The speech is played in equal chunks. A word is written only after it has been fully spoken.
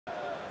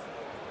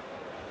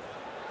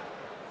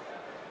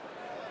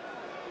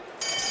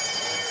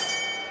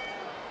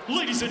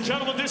Ladies and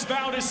gentlemen, this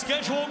bout is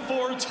scheduled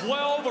for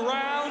 12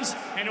 rounds,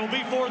 and it will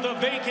be for the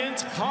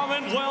vacant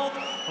Commonwealth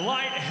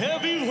Light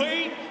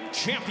Heavyweight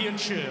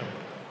Championship.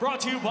 Brought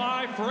to you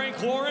by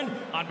Frank Warren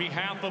on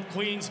behalf of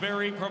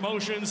Queensberry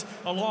Promotions,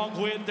 along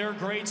with their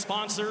great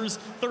sponsors,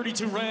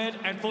 32 Red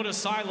and Foot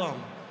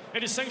Asylum.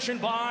 It is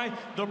sanctioned by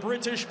the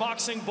British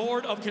Boxing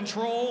Board of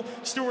Control,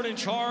 steward in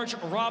charge,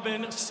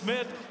 Robin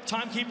Smith,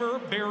 timekeeper,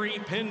 Barry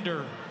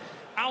Pinder.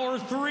 Our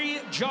three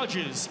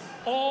judges,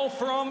 all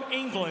from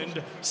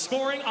England,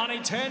 scoring on a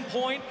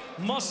 10-point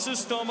must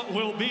system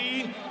will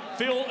be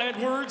Phil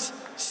Edwards,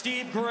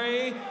 Steve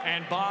Gray,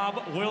 and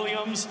Bob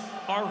Williams.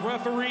 Our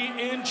referee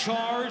in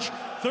charge,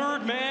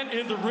 third man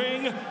in the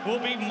ring, will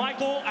be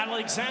Michael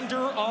Alexander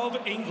of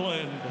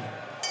England.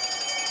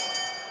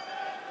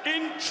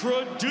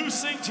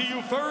 Introducing to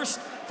you first,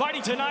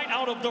 fighting tonight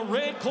out of the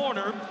red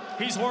corner,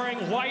 he's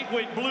wearing white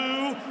with blue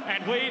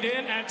and weighed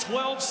in at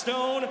 12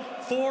 stone,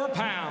 4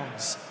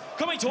 pounds.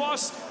 Coming to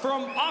us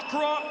from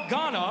Accra,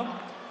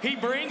 Ghana, he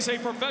brings a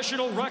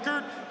professional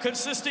record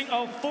consisting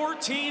of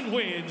 14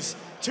 wins,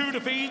 2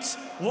 defeats,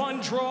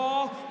 1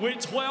 draw, with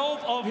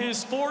 12 of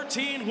his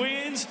 14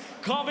 wins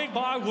coming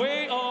by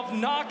way of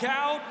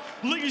knockout.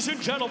 Ladies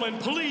and gentlemen,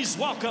 please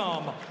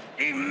welcome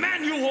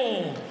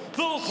Emmanuel,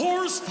 the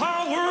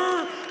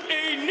Horsepower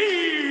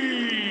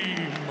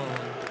Anim.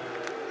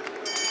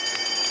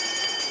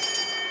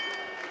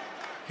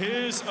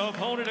 His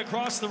opponent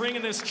across the ring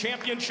in this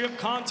championship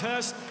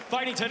contest,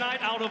 fighting tonight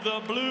out of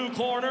the blue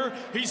corner.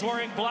 He's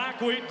wearing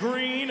black with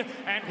green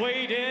and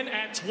weighed in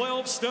at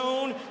 12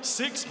 stone,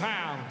 6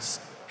 pounds.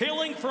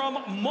 Hailing from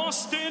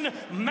Moston,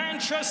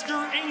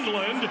 Manchester,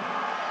 England,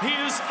 he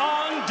is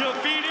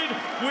undefeated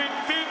with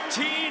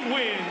 15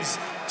 wins.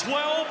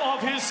 12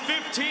 of his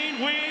 15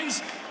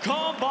 wins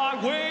come by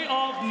way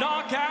of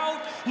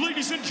knockout.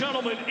 Ladies and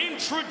gentlemen,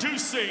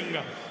 introducing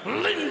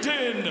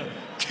Lyndon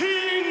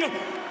King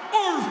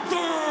Arthur.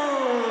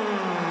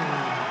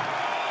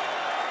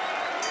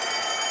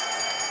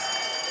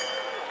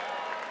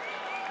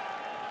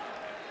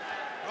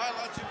 Right,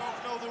 lads, you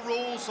both know the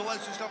rules, so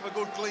let's just have a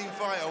good, clean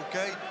fight,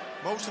 okay?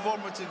 Most of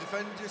them are to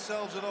defend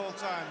yourselves at all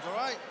times, all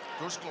right?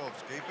 Just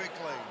gloves, keep it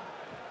clean.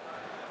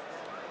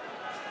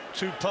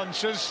 2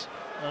 punches,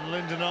 and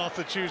Lyndon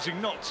Arthur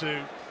choosing not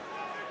to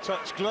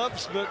touch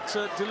gloves, but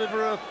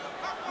deliver a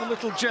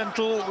little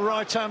gentle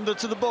right-hander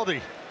to the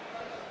body.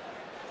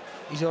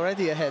 He's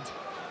already ahead.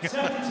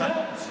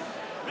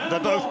 They're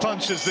both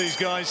punchers, these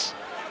guys.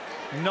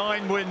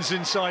 9 wins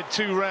inside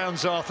 2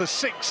 rounds, Arthur,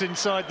 6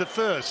 inside the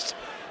first.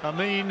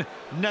 Amin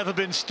never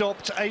been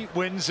stopped, 8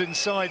 wins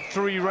inside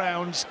 3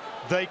 rounds.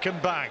 They can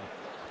bang.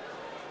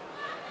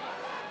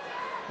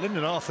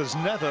 Lyndon Arthur's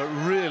never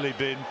really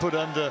been put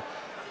under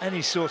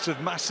any sort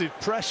of massive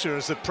pressure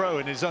as a pro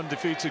in his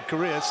undefeated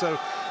career. So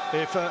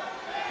if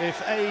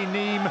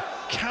Anim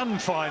can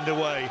find a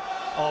way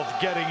of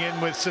getting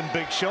in with some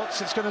big shots,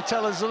 it's going to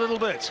tell us a little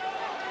bit.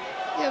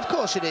 Yeah, of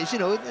course it is, you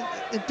know,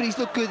 but he's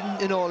looked good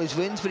in all his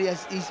wins, but he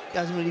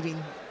hasn't really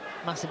been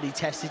massively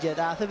tested yet,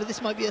 Arthur, but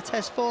this might be a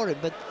test for him.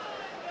 But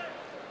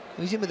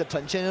he's in with a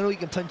punch, and I know he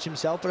can punch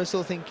himself, but I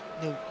still think,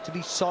 you know, to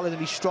be solid and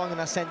be strong in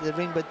that centre of the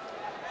ring, but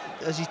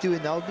as he's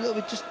doing now, a little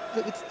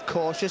bit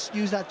cautious,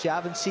 use that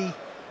jab and see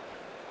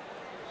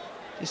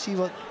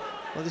what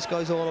this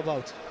guy's all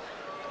about.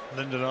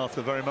 Lyndon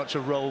Arthur very much a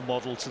role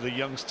model to the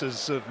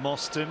youngsters of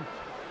Moston,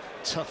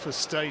 tough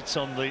estate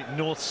on the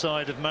north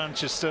side of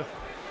Manchester.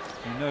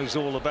 He knows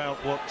all about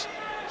what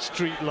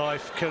street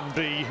life can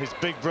be. His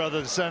big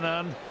brother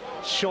Zenan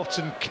shot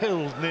and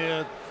killed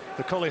near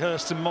the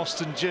Collyhurst and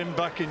Moston gym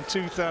back in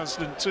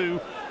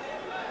 2002,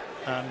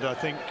 and I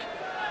think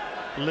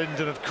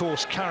Lyndon, of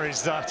course,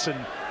 carries that,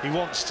 and he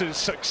wants to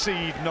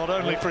succeed not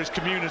only for his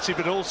community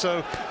but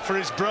also for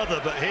his brother.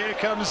 But here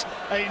comes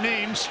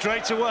Anim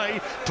straight away,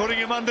 putting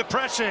him under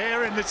pressure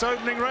here in this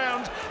opening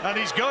round, and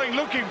he's going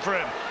looking for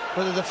him.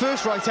 Well, the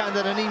first right hand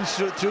that Anim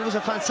threw was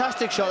a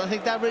fantastic shot. I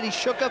think that really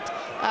shook up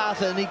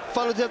Arthur, and he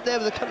followed it up there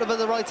with a couple of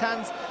other right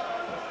hands.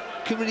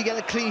 Couldn't really get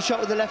a clean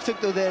shot with the left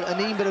hook though there,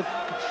 Anim, but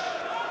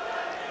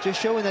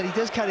just showing that he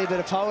does carry a bit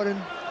of power,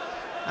 and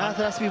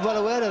Arthur has to be well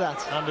aware of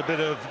that. And a bit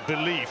of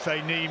belief.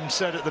 Anim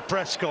said at the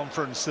press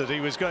conference that he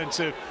was going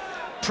to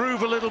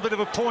prove a little bit of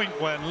a point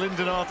when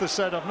Lyndon Arthur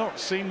said, "I've not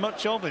seen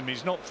much of him,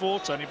 he's not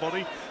fought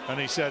anybody," and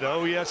he said,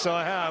 "Oh yes,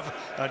 I have,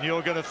 and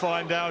you're going to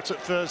find out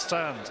at first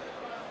hand."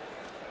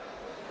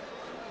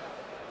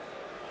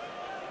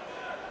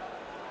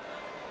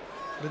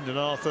 Lyndon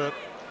Arthur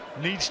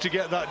needs to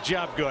get that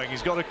jab going.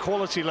 He's got a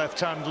quality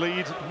left-hand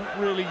lead, not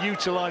really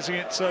utilising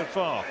it so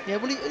far. Yeah,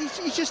 well,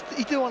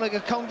 he don't want to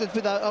get countered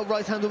with that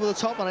right hand over the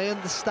top, and I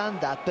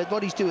understand that. But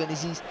what he's doing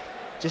is he's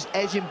just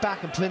edging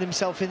back and putting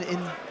himself in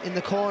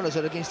the corners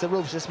or against the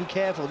ropes. Just be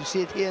careful. You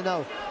see it here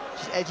now,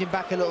 just edging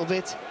back a little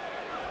bit.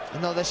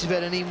 And now this is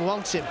where Anim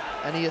wants him,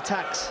 and he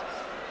attacks.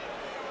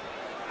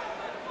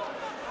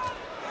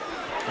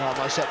 Oh,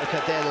 nice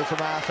uppercut there though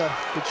from Arthur.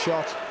 Good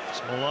shot.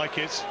 It's more like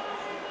it.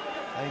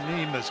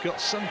 Anim has got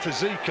some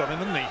physique on him,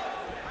 hasn't he?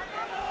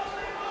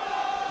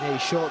 Yeah,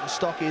 he's short and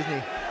stocky, isn't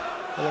he?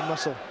 Or a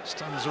muscle.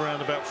 Stands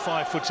around about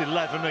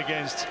 5'11"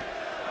 against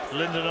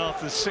Lyndon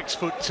Arthur's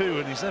 6'2",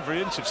 and he's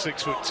every inch of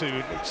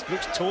 6'2".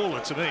 Looks taller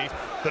to me,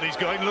 but he's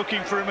going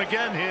looking for him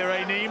again here,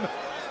 Anim.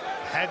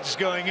 Head's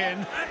going in.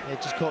 Yeah,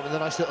 just caught with a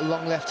nice little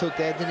long left hook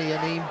there, didn't he?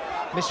 Anim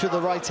missed with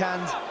the right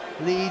hand.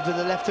 Lead with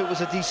the left hook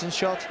was a decent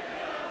shot.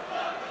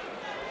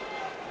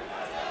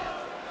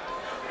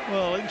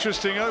 Well,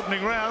 interesting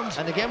opening round.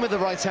 And again with the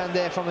right hand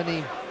there from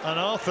Anim. And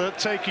Arthur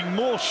taking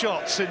more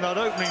shots in that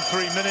opening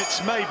 3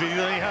 minutes, maybe,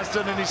 than he has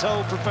done in his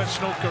whole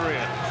professional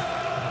career.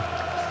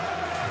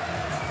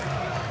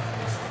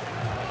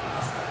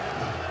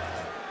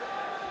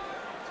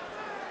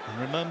 And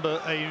remember,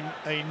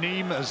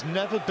 Anim has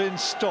never been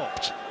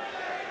stopped.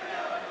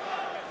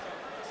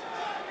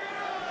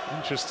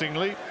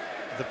 Interestingly,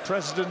 the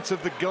president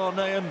of the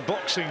Ghanaian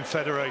Boxing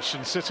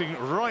Federation sitting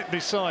right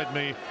beside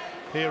me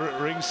here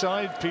at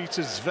ringside,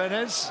 Peter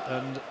Zvenez,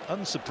 and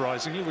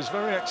unsurprisingly was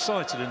very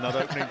excited in that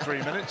opening 3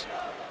 minutes.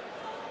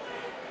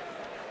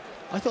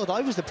 I thought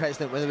I was the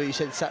president when you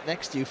said sat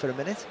next to you for a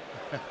minute.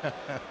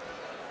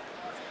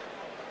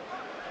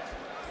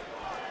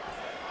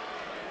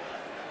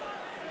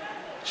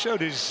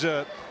 Showed his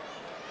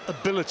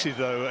ability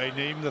though,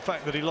 Anim, the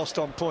fact that he lost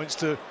on points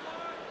to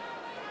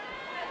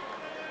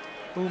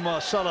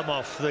Umar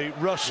Salamov, the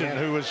Russian,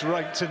 who was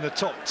ranked in the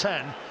top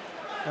 10,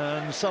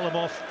 and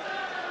Salamov,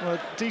 well,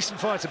 a decent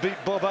fighter, beat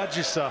Bob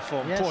Adjusaf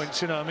on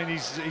points. You know, I mean,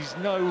 he's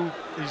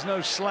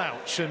no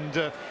slouch,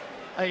 and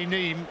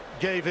Anim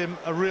gave him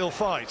a real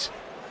fight.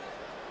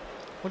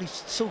 Well,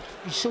 he's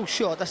so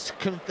short.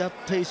 That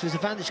plays to his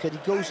advantage, because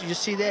he goes. You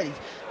just see there,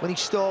 when he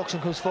stalks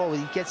and comes forward,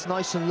 he gets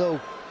nice and low.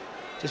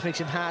 Just makes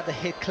him hard to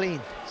hit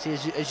clean. See,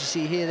 as you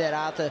see here, there,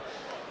 Arthur,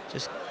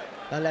 just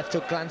that left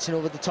hook glancing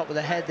over the top of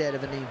the head there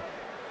of Anim.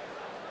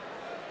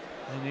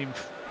 Anim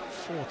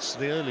fought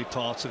the early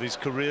part of his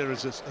career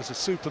as a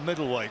super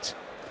middleweight.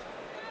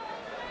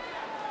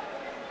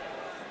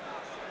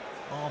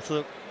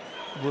 Arthur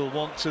will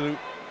want to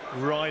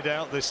ride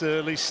out this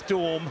early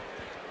storm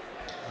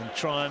and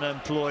try and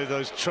employ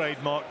those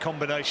trademark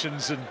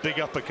combinations and big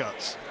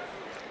uppercuts.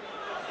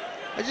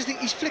 I just think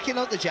he's flicking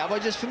out the jab.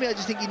 For me, I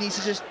just think he needs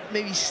to just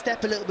maybe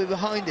step a little bit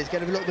behind it,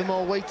 get a little bit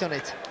more weight on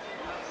it.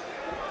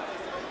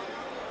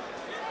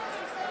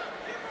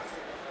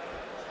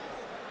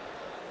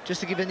 Just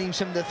to give Anim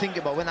something to think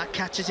about when that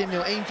catches him. You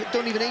know,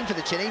 don't even aim for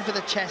the chin, aim for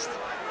the chest,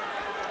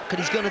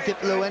 because he's going to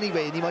dip low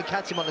anyway, and he might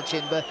catch him on the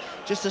chin. But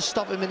just to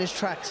stop him in his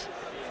tracks.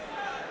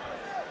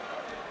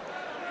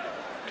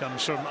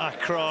 Comes from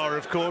Accra,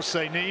 of course,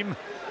 Anim,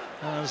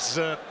 as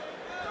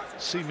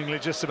seemingly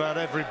just about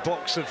every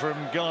boxer from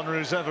Ghana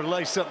who's ever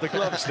laced up the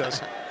gloves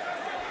does.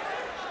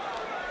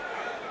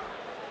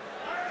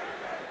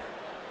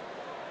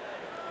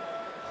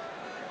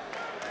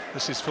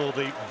 This is for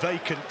the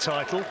vacant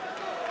title.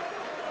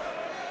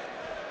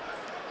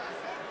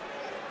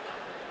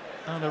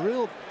 And a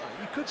real,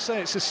 you could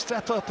say it's a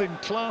step up in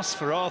class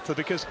for Arthur,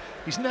 because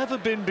he's never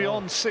been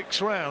beyond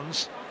 6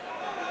 rounds.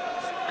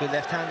 Good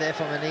left hand there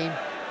from Anim.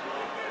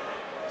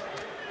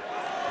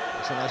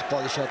 It's a nice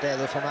body shot there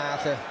though from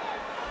Arthur.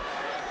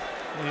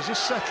 Well, he's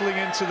just settling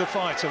into the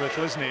fight a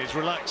little, isn't he? He's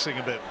relaxing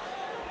a bit.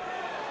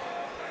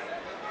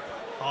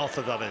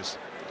 Arthur, that is.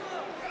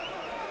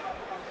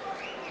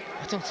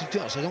 I don't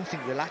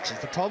think relaxing.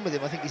 The problem with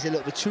him, I think he's a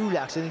little bit too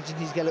relaxed. I think he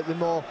needs to get a little bit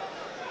more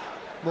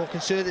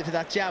conservative for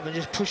that jab and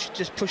just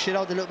push it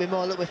out a little bit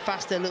more, a little bit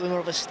faster, a little bit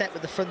more of a step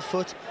with the front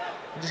foot,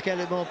 and just get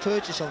a little more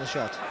purchase on the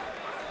shot.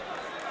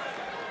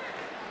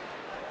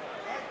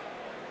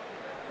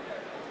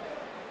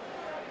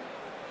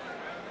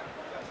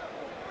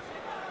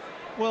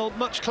 Well,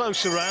 much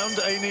closer round.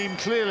 Anim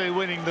clearly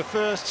winning the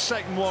first,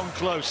 second one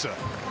closer.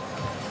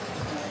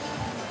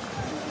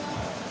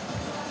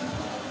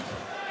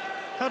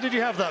 How did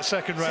you have that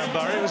second round,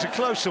 Barry? It was a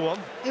closer one.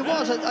 It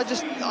was. I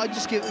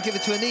just give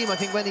it to Anim. I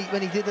think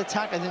when he did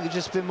attack, I think there's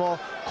just a bit more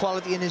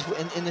quality in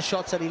the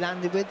shots that he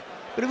landed with.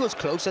 But it was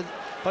close. But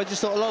I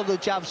just thought a lot of the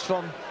jabs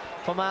from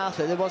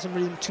Arthur, there wasn't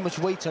really too much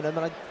weight on him,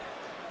 and I'm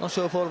not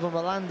sure if all of them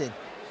were landing.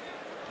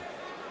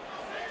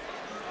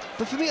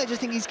 But for me, I just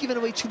think he's given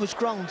away too much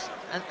ground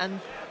and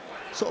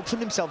sort of put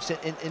himself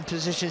in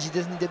positions he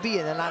doesn't need to be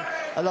in, and that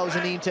allows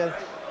Anim to,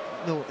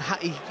 you know,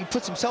 he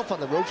puts himself on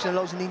the ropes and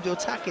allows Anim to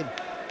attack him.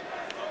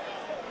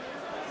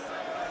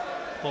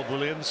 Bob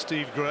Williams,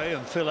 Steve Gray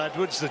and Phil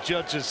Edwards, the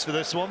judges for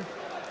this one.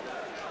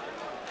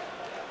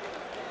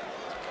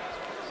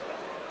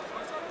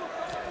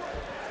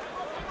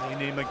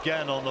 Anim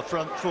again on the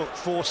front foot,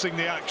 forcing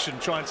the action,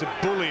 trying to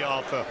bully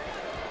Arthur.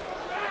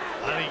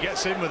 And he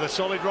gets in with a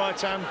solid right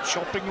hand,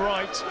 chopping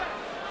right.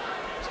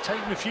 He's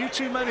taken a few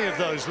too many of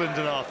those,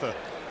 Lyndon Arthur.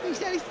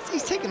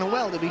 He's taken a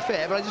well, to be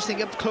fair, but I just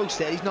think up close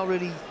there, he's not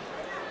really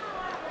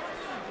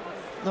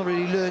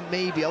learned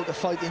maybe how to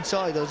fight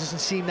inside, or it doesn't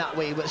seem that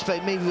way. But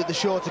maybe with the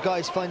shorter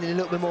guys finding it a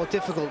little bit more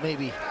difficult,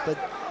 maybe. But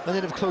when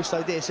they're up close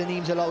like this,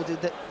 Anim's allowed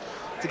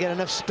to get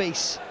enough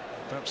space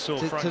Perhaps saw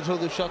to throw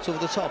the shots over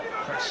the top.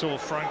 Perhaps saw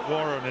Frank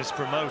Warren, his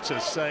promoter,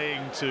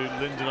 saying to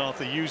Lyndon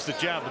Arthur, use the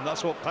jab, and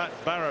that's what Pat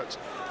Barrett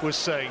was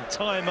saying.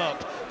 Tie him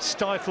up,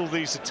 stifle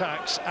these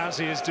attacks, as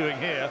he is doing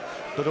here,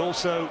 but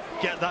also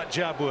get that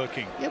jab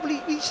working. Yeah,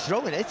 well, he's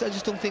throwing it. I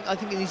just don't think... I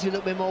think he needs a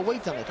little bit more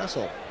weight on it, that's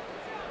all.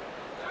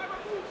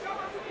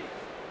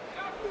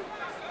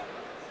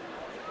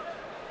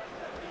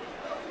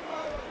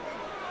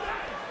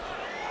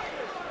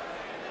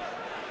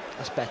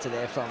 That's better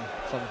there from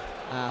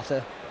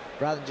Arthur.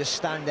 Rather than just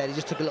stand there, he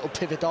just took a little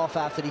pivot off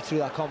after he threw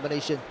that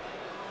combination.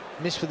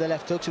 Missed with the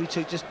left hook, so he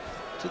just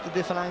took the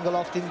different angle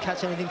off, didn't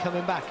catch anything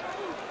coming back.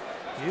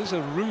 He is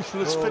a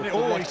ruthless finish.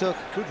 Oh, left hook.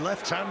 Good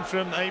left hand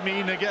from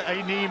Anim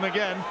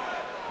again.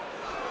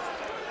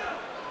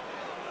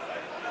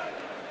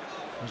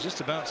 I was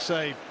just about to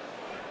say,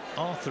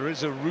 Arthur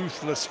is a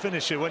ruthless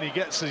finisher when he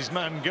gets his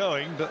man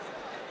going, but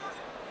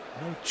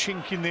no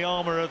chink in the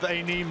armour of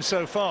Anim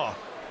so far.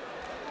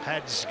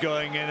 Heads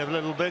going in a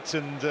little bit,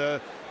 and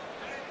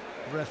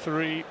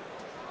referee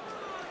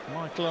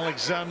Michael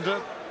Alexander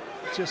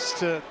just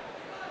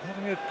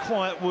having a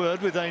quiet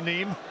word with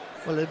Anim.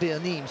 Well, it'll be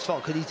Anim's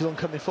fault because he's the one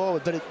coming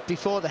forward, but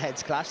before the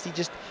heads clashed, he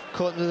just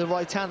caught him with the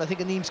right hand. I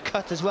think Anim's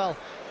cut as well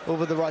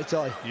over the right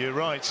eye. You're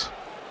right,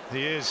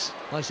 he is.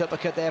 Nice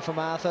uppercut there from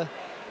Arthur.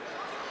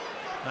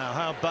 Now,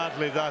 how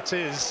badly that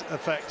is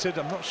affected,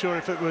 I'm not sure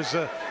if it was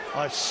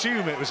I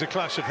assume it was a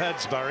clash of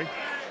heads, Barry.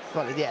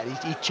 Well, yeah,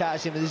 he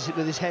charged him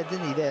with his head,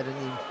 didn't he, there,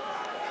 Anim?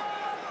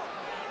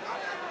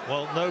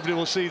 Well, nobody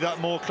will see that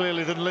more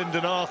clearly than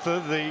Lyndon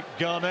Arthur, the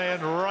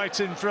Ghanaian, right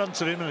in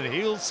front of him, and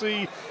he'll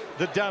see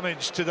the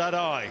damage to that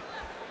eye.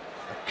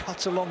 A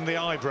cut along the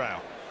eyebrow,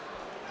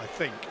 I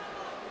think.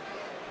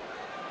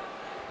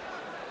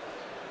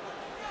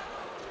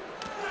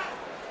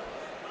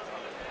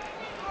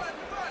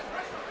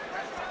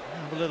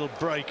 Have a little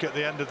break at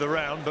the end of the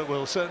round, but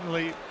we'll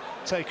certainly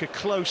take a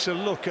closer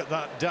look at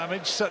that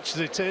damage, such as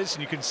it is,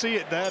 and you can see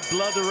it there,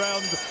 blood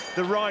around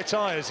the right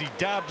eye as he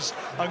dabs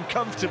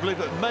uncomfortably,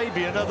 but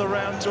maybe another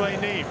round to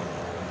Anim.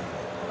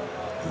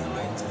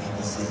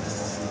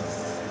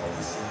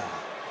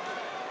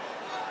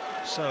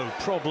 So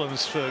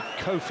problems for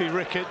Kofi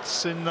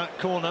Ricketts in that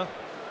corner.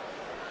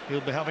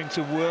 He'll be having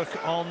to work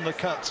on the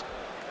cut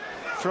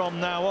from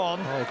now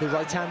on. Oh, good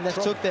right hand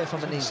left hook there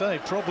from Anim. Say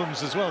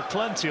problems as well,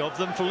 plenty of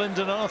them for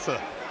Lyndon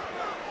Arthur.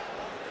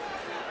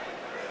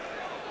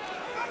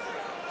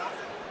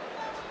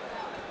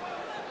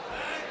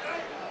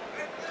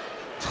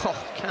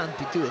 Oh, can't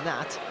be doing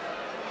that.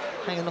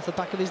 Hanging off the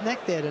back of his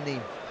neck there,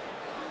 Anim.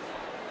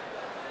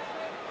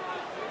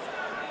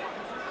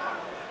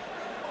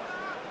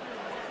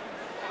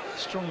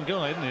 Strong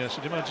guy, isn't he? I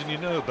should imagine you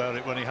know about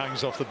it when he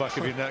hangs off the back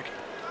of your neck.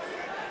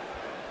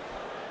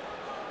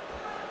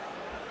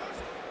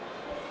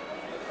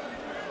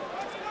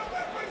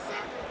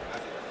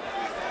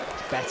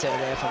 Better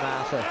there from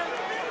Arthur.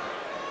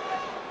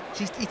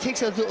 He takes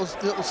those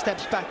little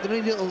steps back. They're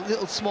only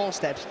little small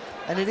steps,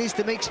 and it is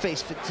to make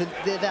space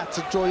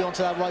to draw you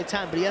onto that right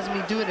hand. But he hasn't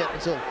been doing it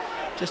until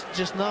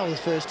just now, the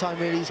first time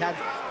really he's had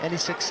any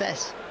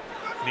success.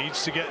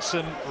 Needs to get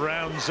some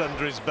rounds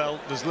under his belt.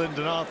 Does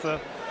Lyndon Arthur?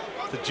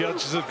 The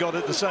judges have got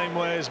it the same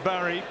way as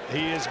Barry.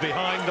 He is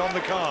behind on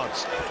the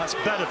cards. That's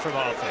better from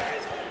Arthur.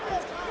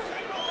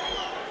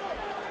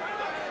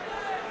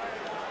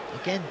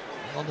 Again,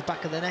 on the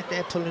back of the neck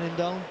there, pulling him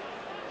down.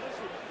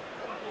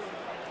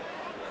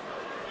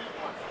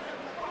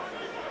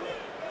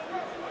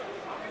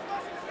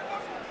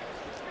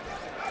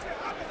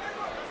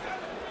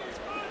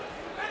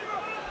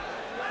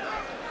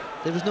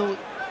 There was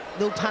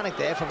no panic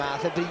there from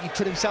Arthur, but he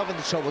put himself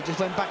into trouble.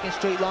 Just went back in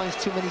straight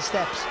lines, too many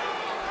steps.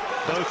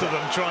 Both of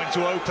them trying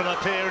to open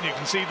up here, and you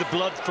can see the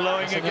blood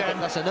flowing again.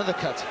 That's another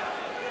cut.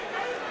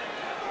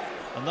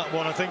 And that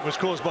one, I think, was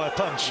caused by a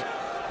punch.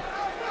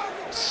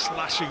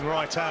 Slashing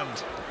right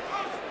hand.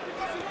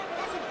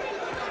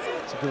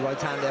 It's a good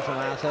right hand there from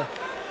Arthur.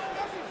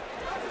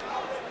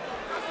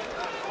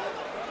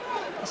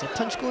 It's a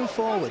punch going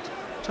forward.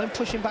 Try and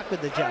push him back with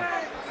the jab.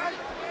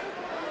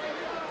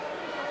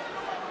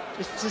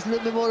 Just a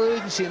little bit more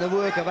urgency in the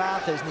work of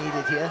Arthur's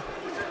needed here.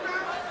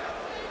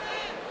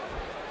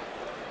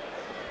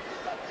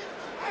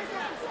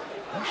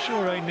 I'm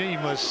sure Anim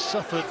has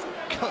suffered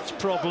cut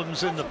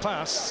problems in the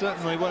past.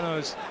 Certainly when I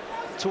was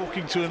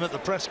talking to him at the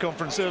press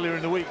conference earlier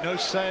in the week, no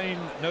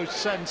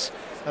sense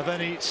of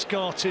any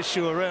scar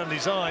tissue around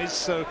his eyes,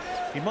 so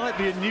he might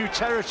be in new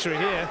territory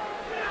here.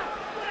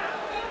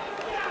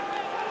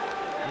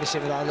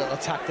 Missing with that little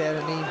attack there,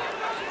 Anim.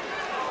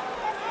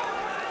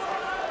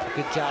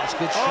 Good jab,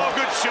 good shot. Oh,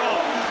 good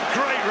shot.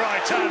 Great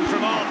right hand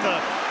from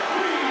Arthur.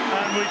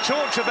 And we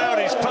talked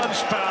about his punch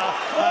power,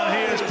 and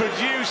he has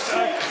produced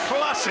a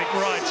classic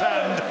right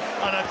hand.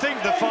 And I think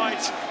the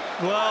fight,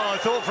 well, I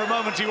thought for a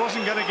moment he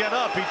wasn't going to get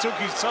up. He took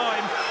his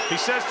time. He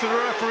says to the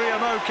referee,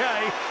 I'm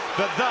okay.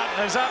 But that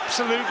has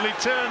absolutely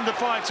turned the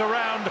fight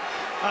around.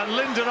 And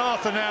Lyndon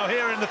Arthur now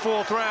here in the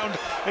fourth round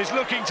is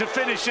looking to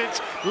finish it.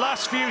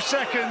 Last few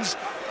seconds.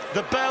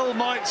 The bell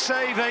might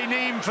save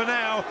Anim for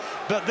now,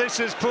 but this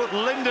has put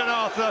Lyndon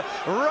Arthur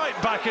right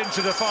back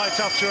into the fight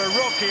after a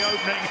rocky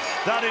opening.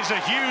 That is a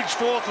huge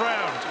 4th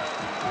round.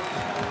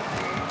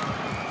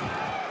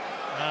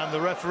 And the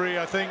referee,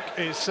 I think,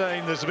 is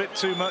saying there's a bit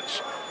too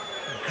much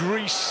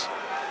grease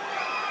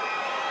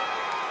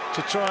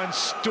to try and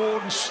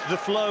staunch the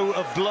flow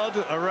of blood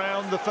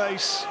around the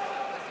face.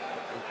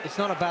 It's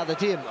not a bad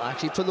idea,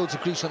 actually. Put loads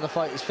of grease on the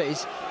fighter's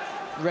face.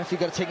 The referee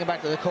got to take him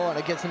back to the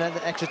corner, gets another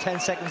extra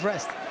 10 seconds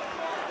rest.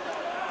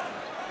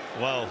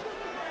 Well,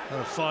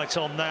 a fight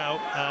on now,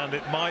 and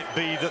it might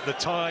be that the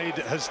tide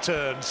has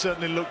turned.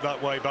 Certainly looked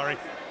that way, Barry.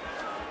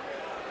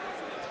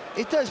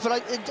 It does,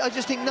 but I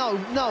just think no,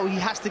 he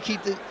has to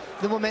keep the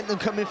momentum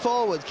coming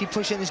forward, keep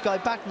pushing this guy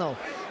back now.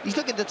 He's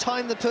looking to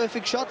time the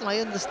perfect shot, and I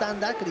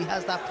understand that, because he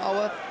has that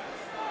power.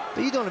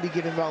 But you don't want to be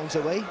giving rounds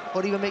away,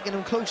 or even making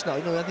them close now.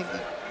 You know, I think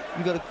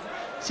you've got to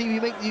see, you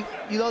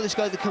allow this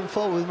guy to come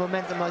forward with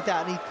momentum like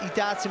that, and he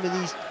darts him with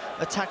these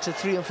attacks of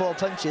 3 and 4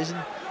 punches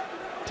and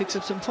picks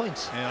up some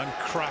points. Yeah, and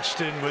crashed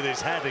in with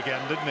his head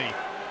again, didn't he?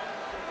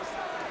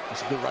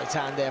 That's a good right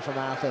hand there from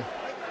Arthur,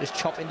 just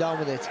chopping down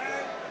with it.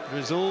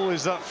 There's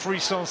always that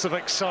frisson of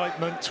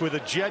excitement with a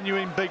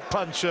genuine big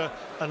puncher,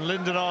 and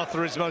Lyndon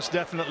Arthur is most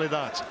definitely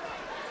that.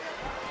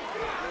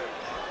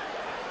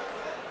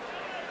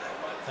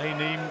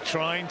 Anim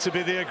trying to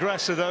be the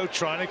aggressor, though,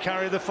 trying to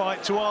carry the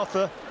fight to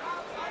Arthur.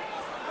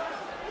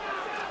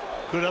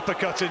 Good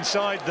uppercut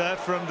inside there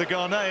from the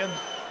Ghanaian.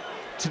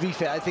 To be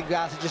fair, I think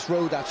Arthur just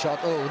rode that shot.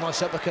 Oh,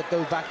 nice uppercut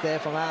though back there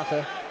from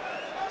Arthur.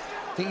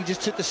 I think he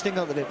just took the sting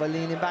out of it by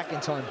leaning back in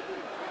time.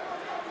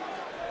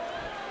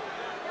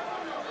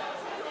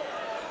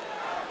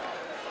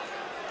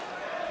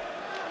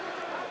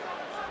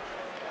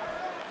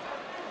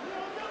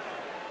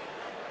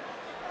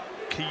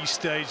 Key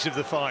stage of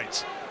the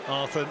fight.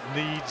 Arthur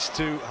needs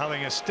to,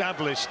 having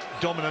established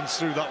dominance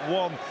through that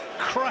one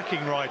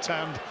cracking right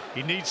hand,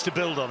 he needs to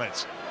build on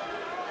it.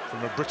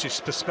 From a British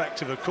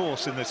perspective, of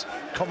course, in this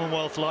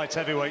Commonwealth light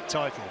heavyweight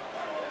title.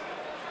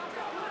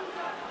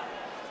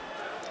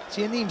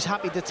 See, Anim's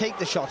happy to take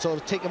the shots or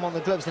take him on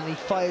the gloves, and he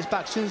fires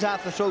back. As soon as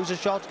Arthur throws a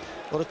shot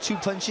or 2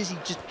 punches, he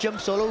just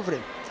jumps all over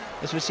him,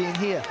 as we're seeing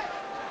here.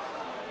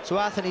 So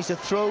Arthur needs to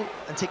throw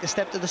and take a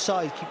step to the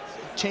side, keep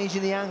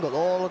changing the angle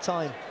all the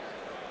time.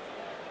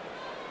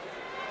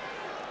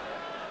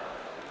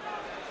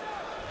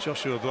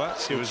 Joshua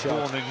Boazzi was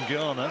born in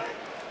Ghana,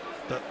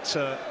 but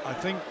I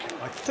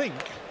think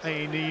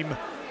Anim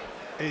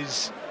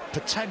is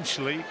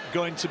potentially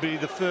going to be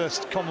the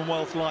first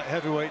Commonwealth light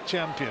heavyweight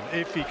champion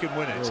if he can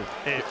win it.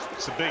 Oh. If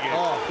it's a big if.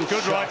 Oh,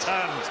 good right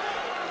hand.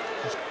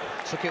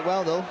 Took it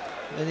well though,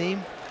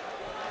 Anim.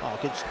 Oh,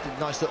 good,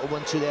 nice little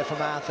 1-2 there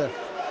from Arthur.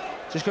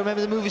 Just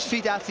remember to move his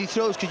feet after he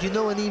throws, because you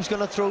know Anim's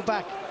going to throw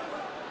back.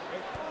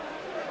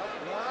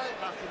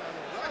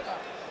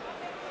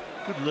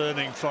 Good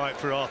learning fight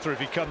for Arthur if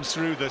he comes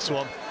through this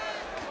one.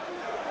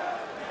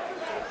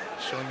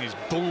 Showing his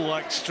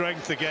bull-like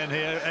strength again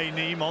here,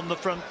 Anim on the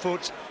front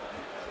foot.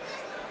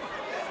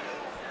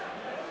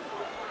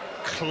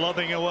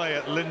 Clubbing away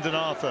at Lyndon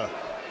Arthur.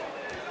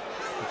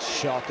 Good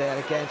shot there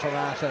again from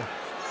Arthur.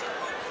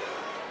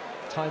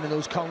 Timing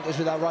those counters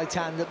with that right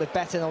hand a little bit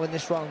better now in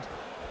this round.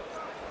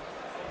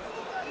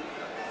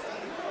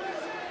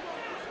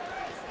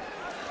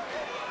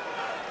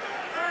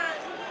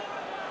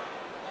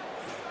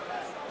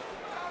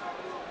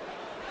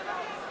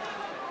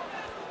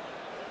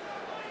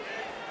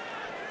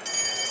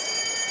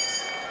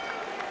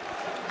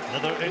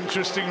 Another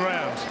interesting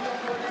round.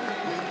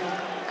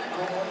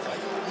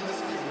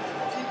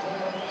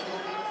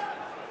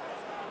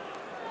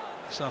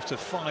 So after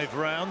 5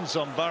 rounds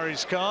on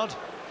Barry's card,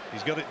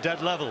 he's got it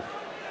dead level.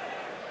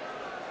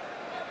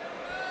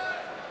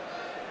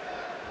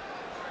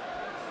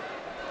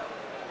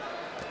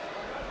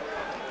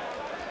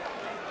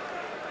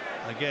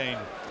 Again,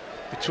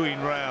 between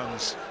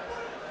rounds,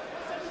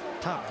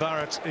 Pat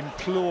Barrett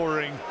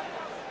imploring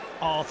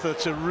Arthur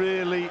to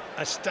really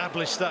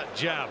establish that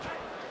jab.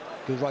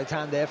 Good right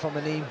hand there from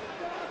Anim.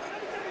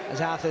 As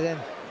Arthur then,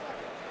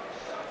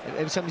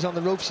 every time he's on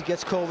the ropes, he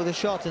gets caught with a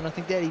shot, and I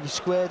think there he was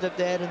squared up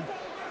there, and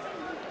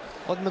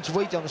wasn't much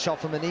weight on the shot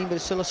from Anim, but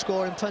it's still a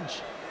scoring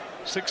punch.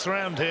 6th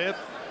round here.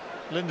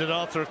 Lyndon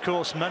Arthur, of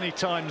course, many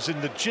times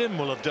in the gym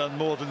will have done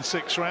more than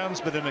 6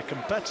 rounds, but in a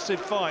competitive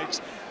fight,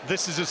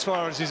 this is as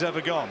far as he's ever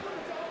gone.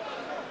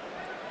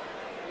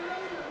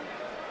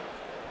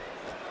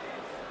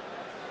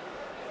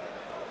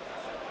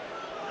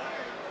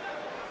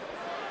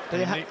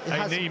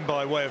 Anim,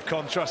 by way of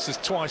contrast, has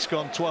twice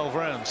gone 12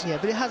 rounds. Yeah,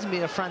 but it hasn't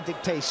been a frantic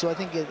pace, so I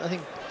think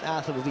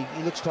Arthur will be.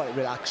 He looks quite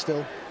relaxed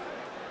still.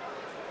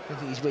 I don't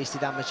think he's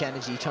wasted that much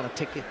energy trying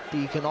to be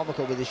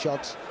economical with his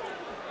shots.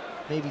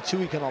 Maybe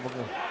too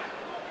economical.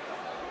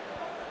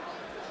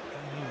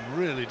 He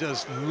really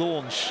does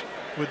launch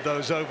with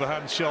those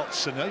overhand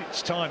shots, and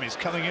each time he's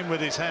coming in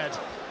with his head.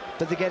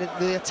 But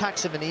the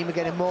attacks of Anim are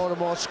getting more and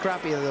more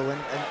scrappier though,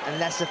 and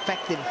less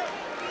effective.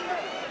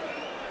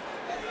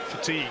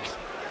 Fatigue.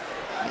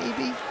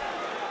 Maybe.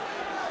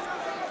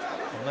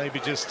 Maybe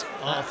just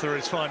Arthur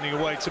is finding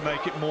a way to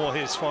make it more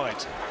his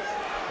fight.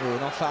 Oh,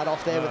 not far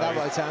off there with that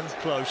right hand.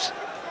 Close.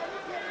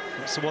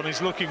 That's the one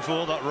he's looking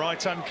for, that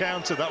right hand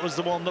counter. That was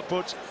the one that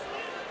put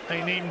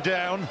Anim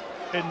down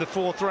in the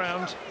 4th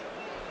round.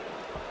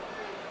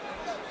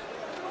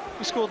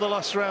 You scored the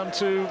last round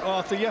to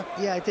Arthur, yeah?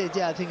 Yeah, I did,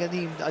 yeah. I think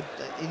Anim,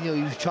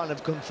 he was trying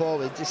to come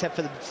forward, except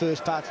for the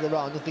first part of the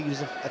round. I don't think he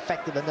was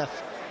effective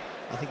enough.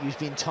 I think he was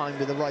being timed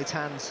with the right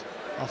hands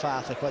off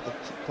Arthur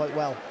quite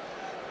well.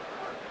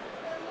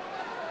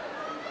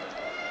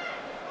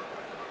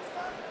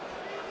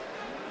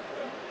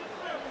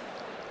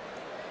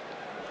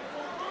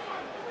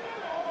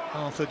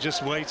 Arthur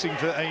just waiting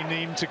for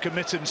Anim to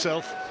commit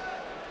himself.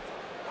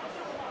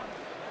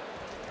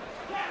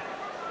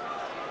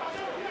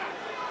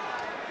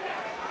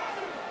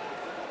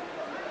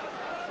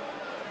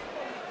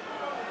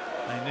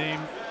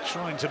 Anim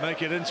trying to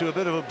make it into a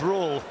bit of a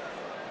brawl.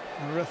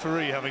 The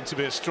referee having to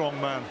be a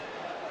strong man.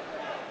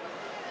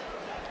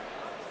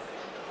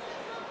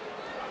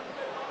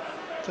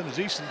 Done a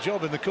decent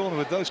job in the corner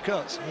with those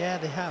cuts. Yeah,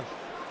 they have.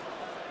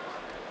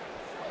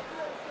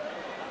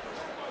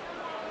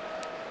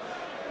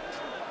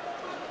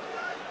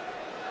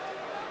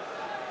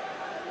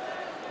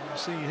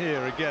 See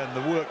here again,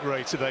 the work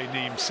rate of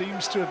Anim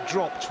seems to have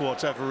dropped for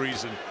whatever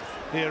reason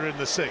here in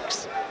the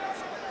 6th.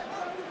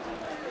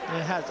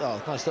 It has.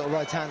 Oh, nice little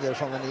right hand there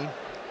from Anim.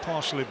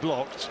 Partially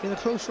blocked. It's been a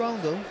close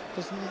round though,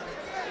 because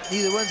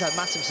neither one's had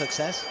massive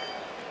success.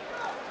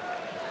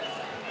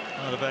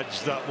 I'd have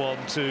edged that one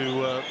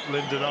to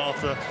Lyndon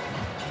Arthur.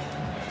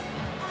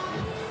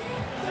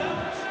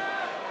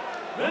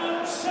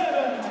 Round 7.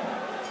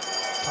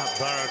 Pat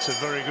Barrett, a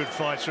very good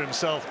fighter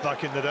himself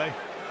back in the day.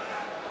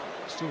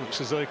 Still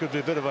looks as though he could be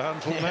a bit of a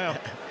handful now.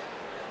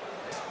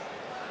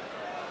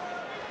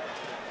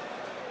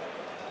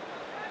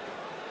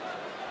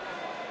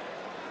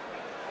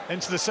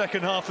 Into the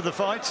 2nd half of the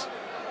fight.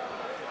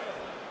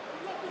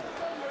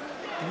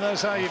 And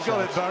that's how you've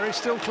got it, Barry.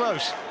 Still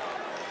close.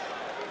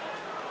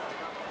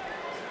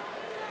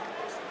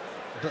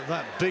 But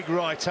that big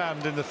right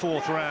hand in the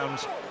 4th round,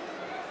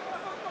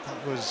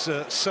 that was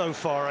so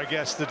far, I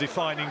guess, the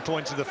defining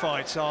point of the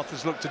fight.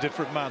 Arthur's looked a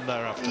different man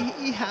thereafter.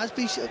 He has,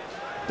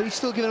 but he's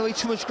still giving away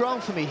too much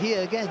ground for me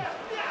here again.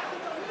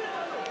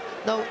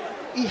 Now,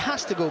 he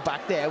has to go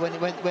back there when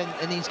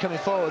Anim's coming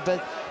forward,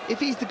 but if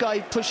he's the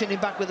guy pushing him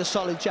back with a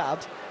solid jab,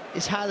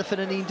 it's harder for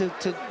Anim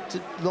to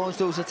launch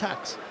those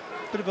attacks.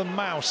 Bit of a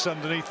mouse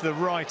underneath the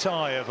right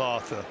eye of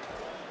Arthur.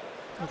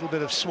 A little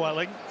bit of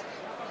swelling.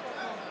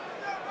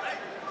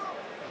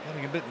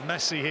 Getting a bit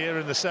messy here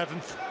in the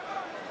 7th.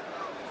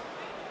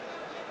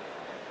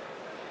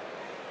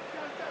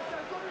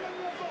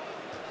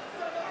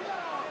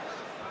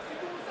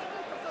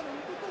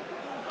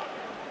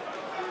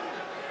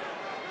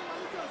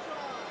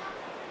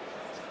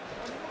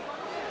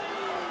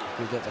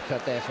 Good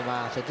uppercut there from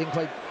Arthur. Didn't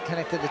quite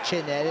connect to the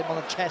chin there, hit him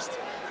on the chest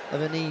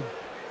of Anim.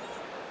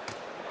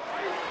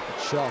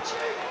 Good shot.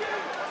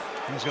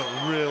 He's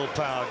got real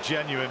power,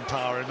 genuine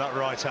power in that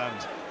right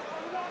hand.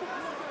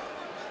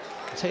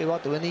 I'll tell you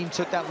what, though, Anim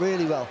took that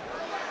really well.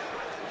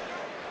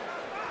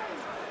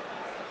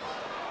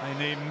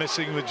 Anim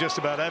missing with just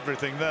about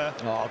everything there.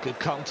 Oh, good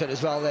counter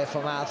as well there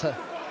from Arthur.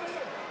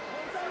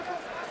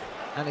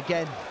 And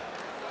again,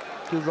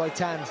 good right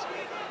hand.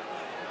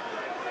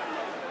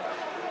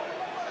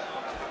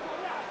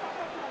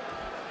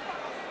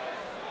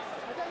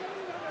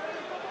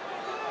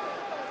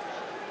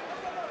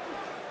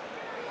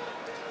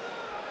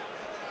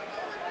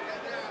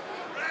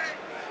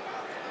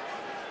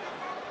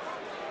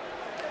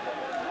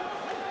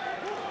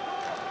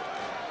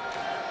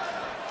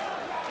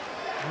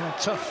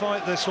 Tough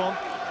fight, this one.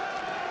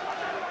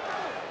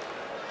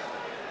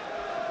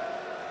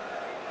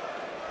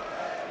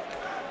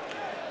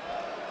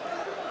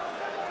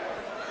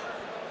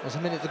 There's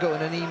a minute to go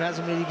and Anim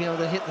hasn't really been able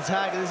to hit the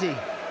target, has he?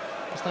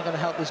 It's not going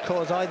to help his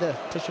cause either.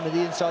 Push him with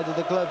the inside of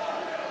the glove.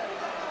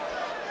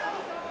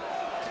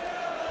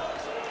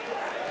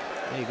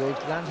 There you go,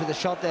 lands with a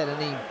shot there,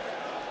 Anim.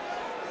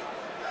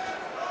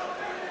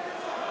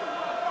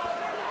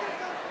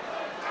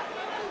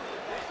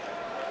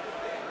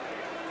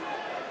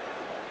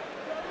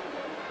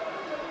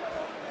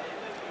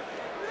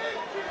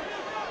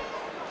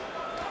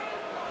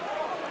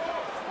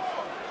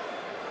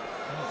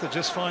 They're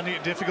just finding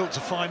it difficult to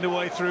find a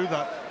way through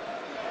that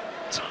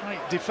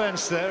tight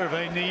defence there of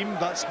Anim.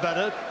 That's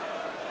better.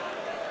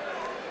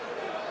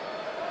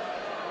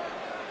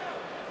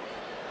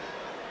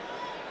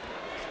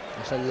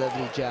 That's a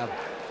lovely jab.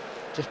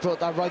 Just brought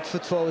that right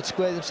foot forward,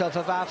 squared himself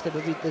up after,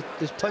 but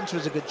this punch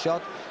was a good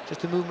shot.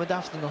 Just the movement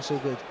after, not so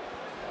good.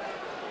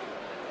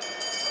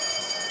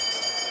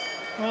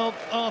 Well,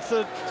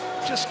 Arthur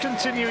just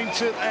continuing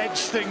to edge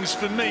things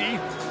for me.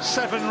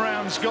 7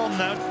 rounds gone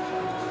now.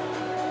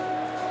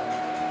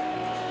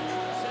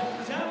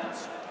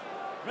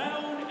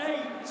 Round 8.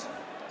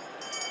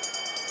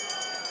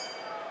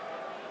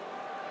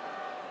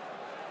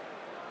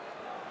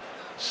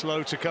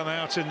 Slow to come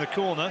out in the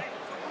corner.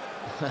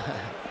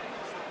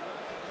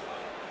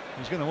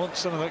 He's going to want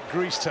some of that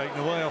grease taken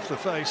away off the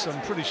face,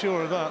 I'm pretty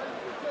sure of that.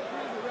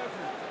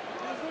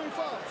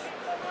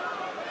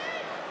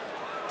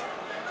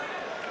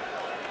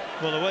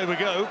 Well, away we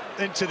go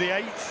into the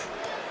 8th.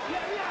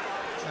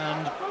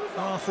 And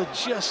Arthur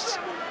just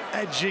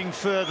edging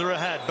further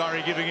ahead.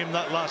 Barry giving him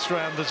that last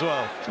round as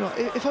well. You know,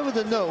 if I would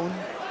have known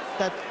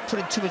that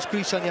putting too much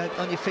grease on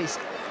your face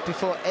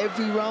before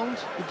every round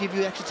would give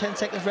you extra 10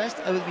 seconds rest,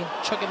 I would have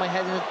been chucking my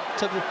head in a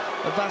tub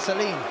of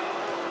Vaseline.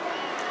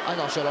 I'm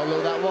not sure how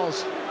low that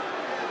was.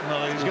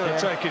 No, he's going to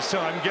take his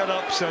time. Get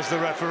up, says the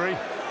referee.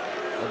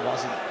 It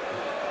wasn't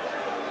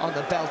on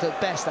the belt at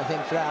best, I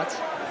think, for that.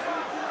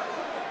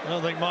 I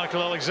don't think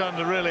Michael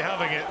Alexander really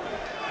having it.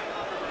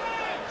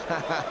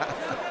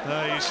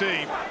 No, you see,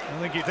 I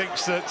think he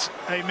thinks that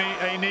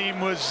Anim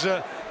was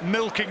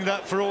milking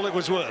that for all it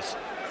was worth.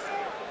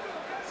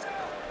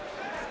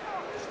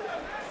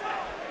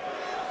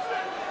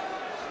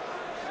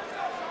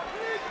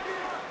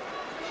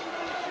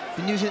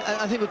 Been using,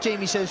 I think what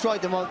Jamie says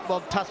right, and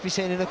what Pat's been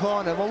saying in the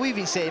corner, what we've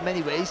been saying in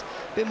many ways,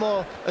 a bit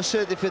more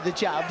assertive with the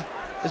jab,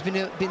 has been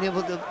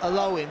able to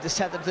allow him to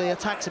set up the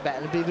attacks a bit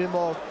and be a bit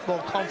more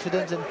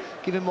confident and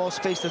give him more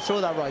space to throw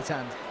that right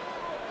hand.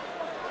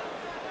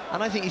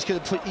 And I think he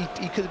could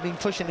have been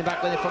pushing him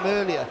back with it from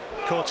earlier.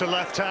 Caught a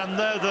left hand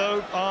there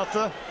though,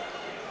 Arthur.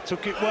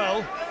 Took it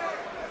well.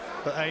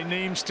 But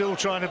Anim still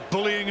trying to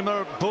bully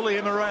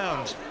him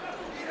around.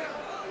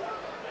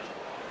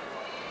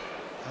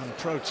 And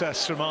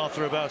protests from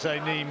Arthur about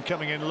Anim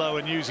coming in low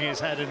and using his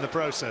head in the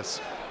process.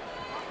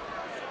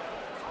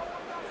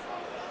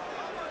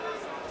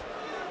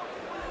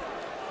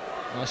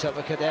 Nice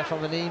uppercut there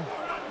from Anim.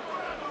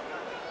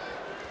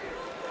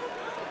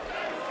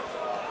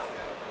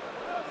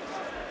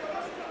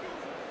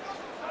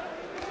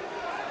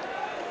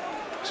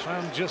 He's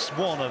found just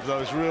one of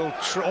those real...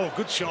 Oh,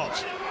 good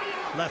shot.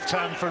 Left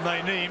hand from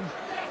Anim.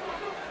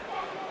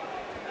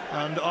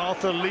 And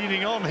Arthur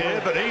leading on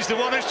here, but he's the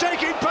one who's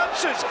taking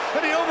punches,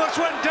 and he almost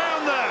went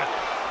down there.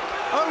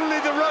 Only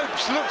the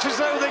ropes looked as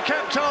though they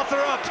kept Arthur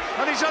up,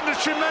 and he's under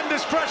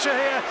tremendous pressure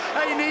here.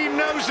 Anim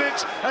knows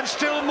it, and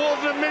still more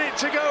than a minute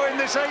to go in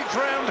this 8th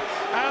round,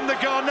 and the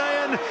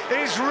Ghanaian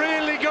is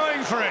really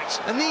going for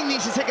it. Anim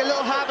needs to take a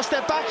little half a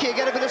step back here,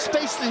 get a bit of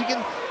space so he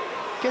can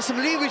get some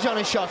leverage on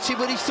his shot, see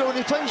when he's throwing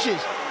his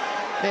punches.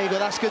 There you go,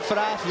 that's good for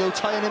Arthur though,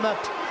 tying him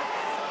up.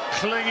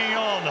 Clinging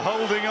on,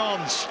 holding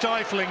on,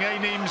 stifling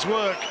Anim's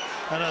work,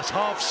 and a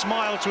half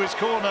smile to his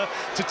corner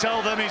to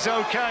tell them he's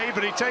okay,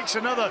 but he takes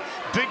another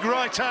big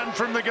right hand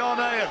from the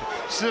Ghanaian.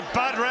 It's a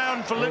bad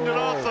round for Lyndon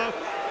Arthur.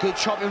 Good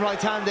chopping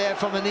right hand there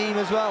from Anim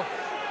as well.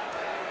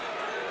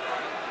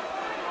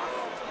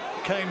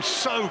 Came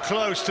so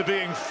close to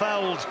being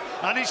felled,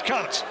 and he's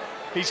cut.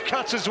 He's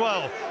cut as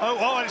well.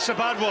 Oh, it's a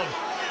bad one.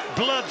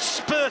 Blood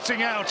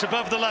spurting out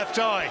above the left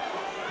eye.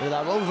 With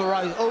that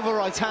over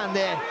right hand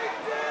there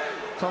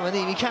from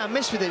Anim. He can't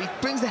miss with it. He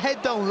brings the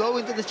head down low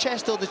into the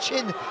chest or the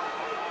chin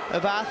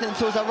of Arthur and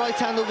throws that right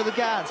hand over the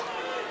guard.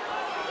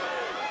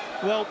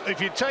 Well,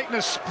 if you'd taken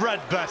a spread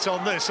bet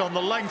on this, on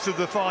the length of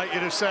the fight,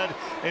 you'd have said,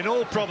 in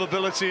all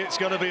probability, it's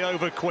going to be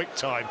over quick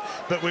time.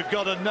 But we've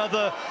got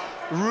another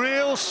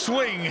real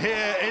swing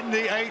here in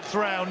the 8th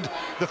round.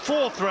 The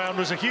 4th round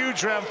was a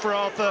huge round for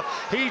Arthur.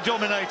 He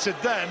dominated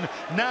then.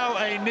 Now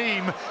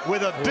Anim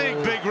with a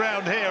big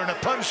round here, and a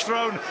punch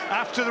thrown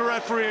after the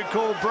referee had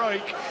called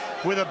break.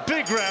 With a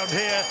big round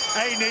here,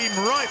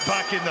 Anim right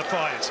back in the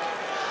fight.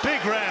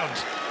 Big round.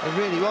 It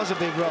really was a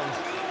big round.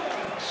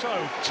 So,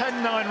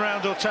 10-9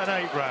 round or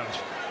 10-8 round?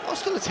 Oh,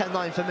 still a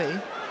 10-9 for me.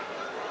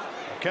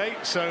 Okay,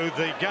 so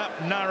the gap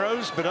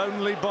narrows, but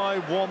only by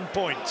 1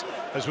 point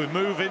as we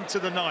move into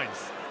the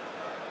 9th.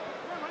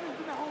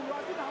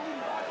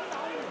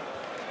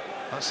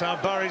 That's how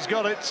Barry's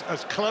got it,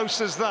 as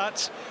close as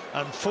that,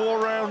 and 4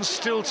 rounds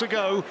still to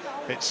go.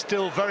 It's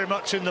still very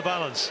much in the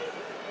balance.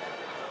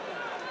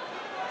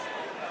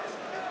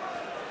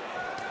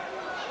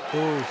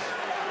 Ooh.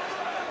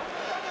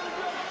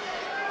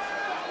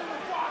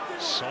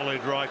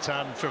 Solid right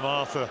hand from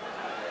Arthur.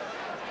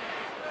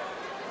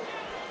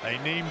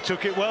 Anim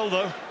took it well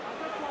though.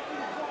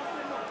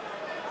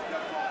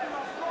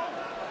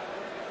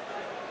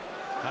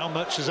 How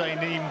much has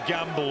Anim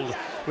gambled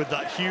with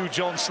that huge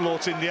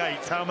onslaught in the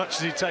 8th? How much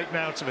has he taken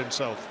out of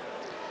himself?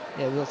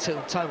 Yeah,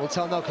 time will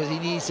tell now, because he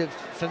needs to.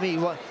 For me,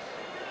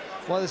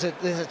 there's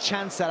a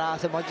chance that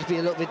Arthur might just be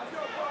a little bit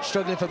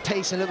struggling for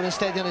pace and a little bit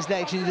unsteady on his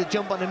legs. You need to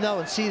jump on him now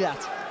and see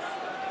that.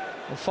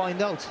 We'll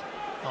find out.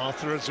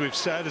 Arthur, as we've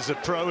said, is a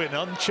pro in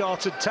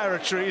uncharted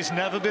territory. He's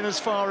never been as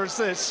far as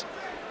this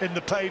in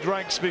the paid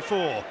ranks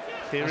before,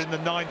 here in the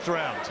 9th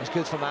round. It's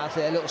good from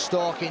Arthur, a little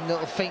stalking,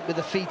 little feint with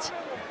the feet.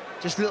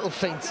 Just little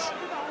feints.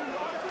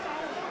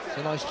 It's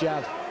a nice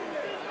jab.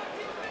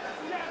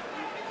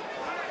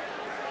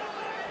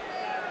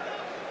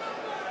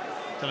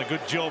 Done a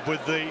good job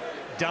with the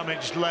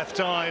damaged left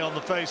eye on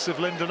the face of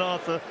Lyndon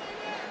Arthur.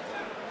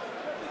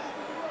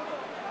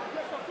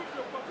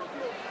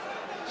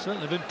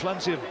 Certainly been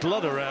plenty of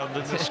blood around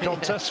in this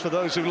contest for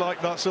those who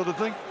like that sort of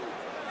thing.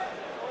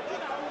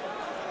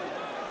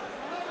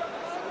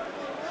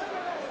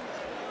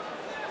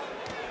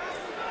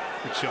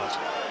 Good shot.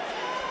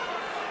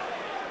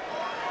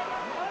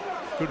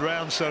 Good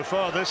round so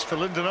far, this, for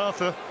Lyndon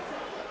Arthur.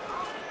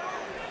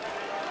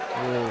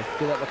 Oh,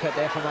 good uppercut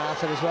there from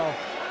Arthur as well.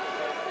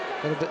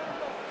 Got a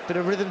bit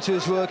of rhythm to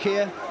his work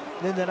here,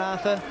 Lyndon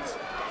Arthur.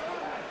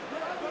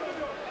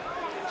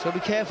 So be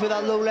careful with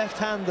that low left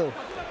hand, though.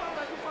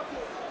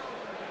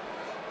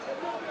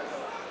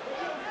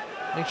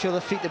 Make sure the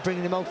feet are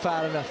bringing him out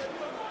far enough.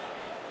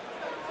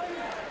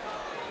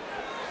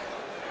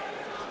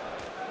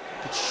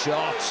 Good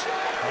shot.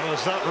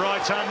 There's that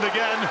right hand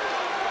again.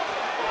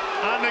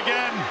 And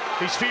again,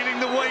 he's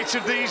feeling the weight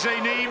of these,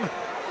 Anim,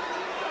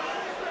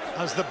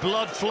 as the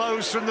blood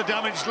flows from the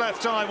damaged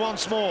left eye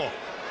once more.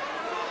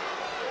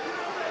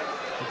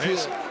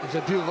 It's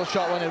a beautiful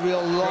shot, wasn't it?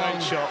 Real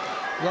long shot.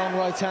 Long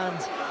right hand.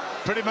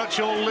 Pretty much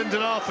all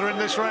Lyndon Arthur in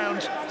this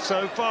round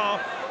so far.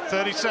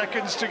 30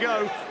 seconds to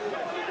go.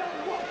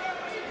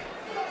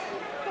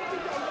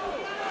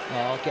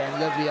 Oh, again,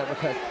 lovely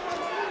uppercut.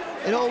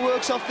 It all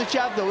works off the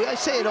jab, though. I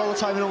say it all the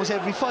time in almost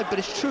every fight, but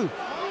it's true.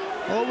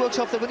 It all works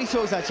off when he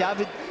throws that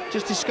jab, it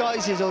just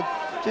disguises or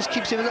just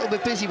keeps him a little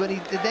bit busy then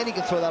he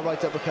can throw that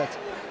right uppercut.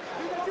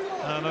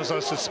 And as I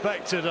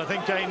suspected, I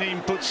think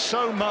Anim put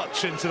so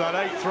much into that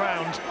 8th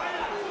round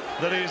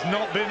that he's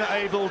not been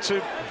able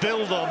to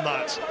build on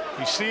that.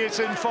 You see it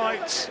in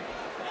fights.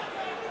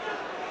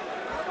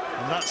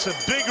 And that's a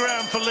big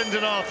round for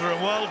Lyndon Arthur,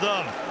 and well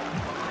done.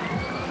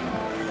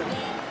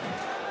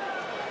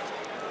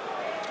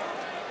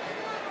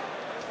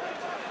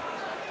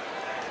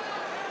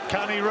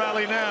 Can he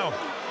rally now?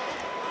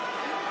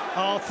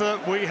 Arthur,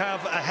 we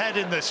have ahead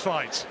in this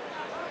fight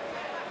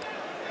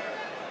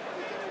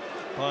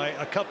by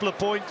a couple of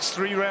points,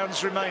 3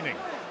 rounds remaining.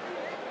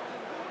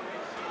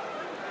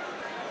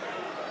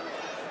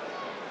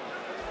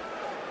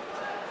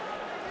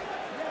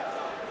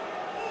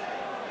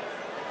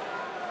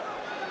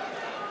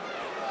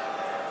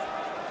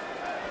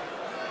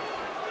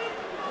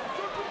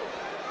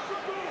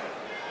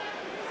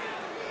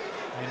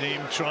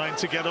 Anim trying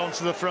to get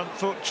onto the front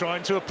foot,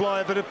 trying to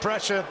apply a bit of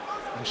pressure.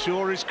 I'm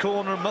sure his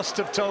corner must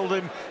have told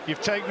him,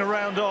 you've taken a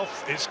round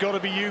off, it's got to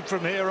be you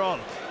from here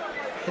on.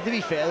 And to be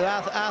fair,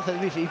 Arthur,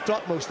 he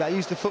blocked most of that. He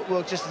used the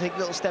footwork just to take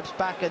little steps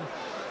back and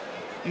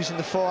using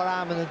the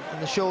forearm and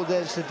the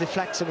shoulders to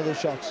deflect some of those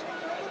shots.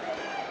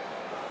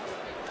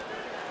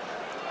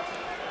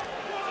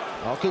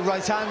 Oh, good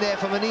right hand there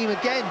from Anim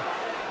again.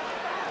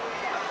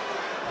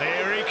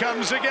 Here he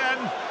comes again.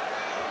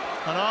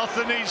 And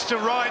Arthur needs to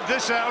ride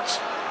this out.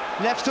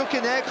 Left hook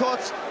in there,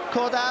 caught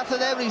Arthur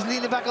there, but he's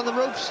leaning back on the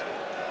ropes.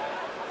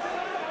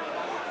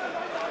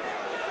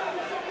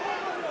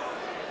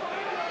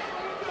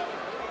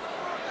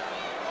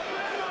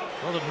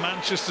 A lot of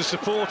Manchester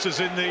supporters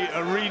in the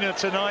arena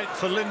tonight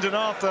for Lyndon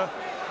Arthur,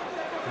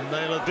 and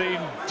they'll have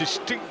been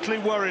distinctly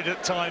worried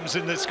at times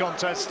in this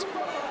contest.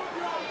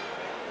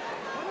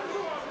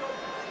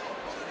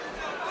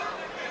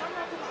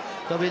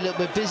 Got to be a little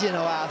bit busy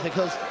now, Arthur,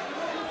 because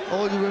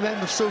all you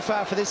remember so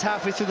far for this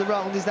halfway through the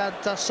round is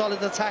that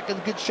solid attack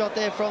and good shot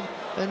there from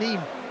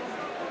Anim.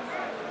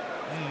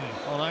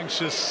 On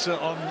anxious,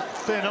 on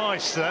thin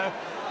ice there,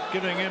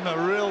 giving him a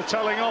real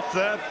telling off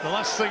there. The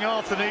last thing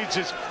Arthur needs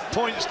is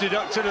points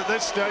deducted at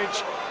this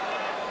stage.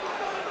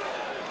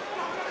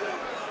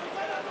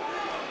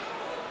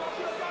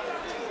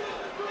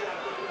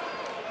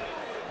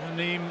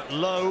 Anim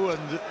low,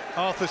 and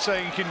Arthur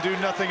saying he can do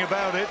nothing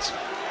about it.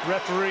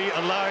 Referee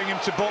allowing him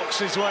to box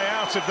his way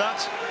out of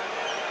that.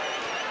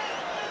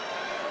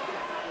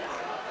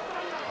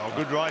 Oh,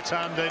 good right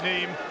hand,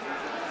 Anim.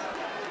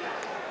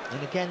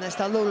 And again, that's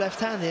that low left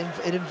hand.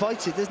 It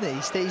invites it, doesn't it?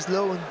 He stays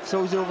low and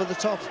throws it over the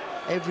top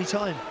every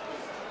time.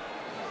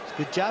 It's a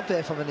good jab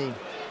there from Anim.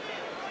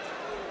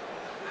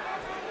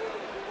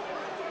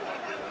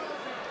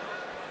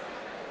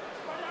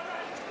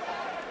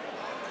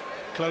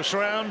 Close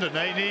round, and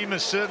Anim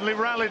has certainly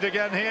rallied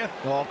again here.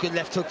 Oh, good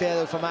left hook there,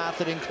 though, from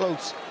Arthur in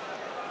close.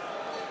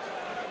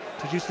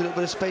 Produced a little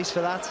bit of space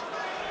for that.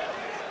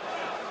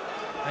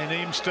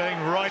 Anim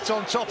staying right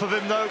on top of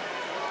him, though.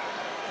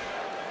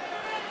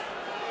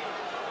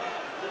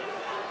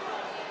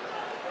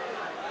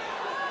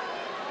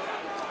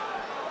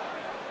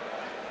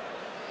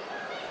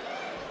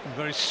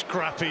 Very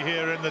scrappy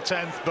here in the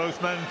 10th,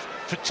 both men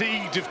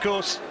fatigued, of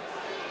course.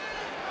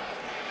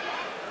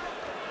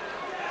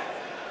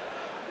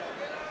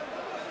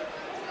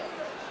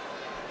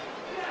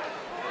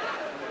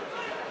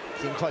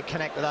 Didn't quite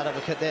connect with that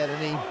uppercut there,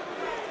 Anim.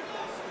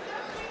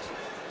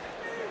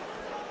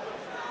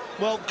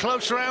 Well,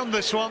 close round,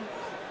 this one.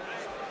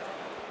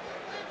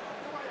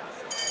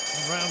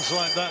 And rounds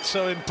like that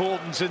so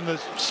important in the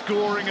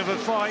scoring of a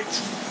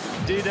fight.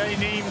 Did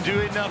Anim do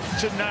enough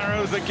to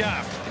narrow the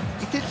gap?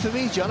 He did for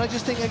me, John. I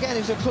just think, again,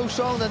 it was a close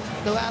round, and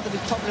no Arthur was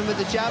popping him with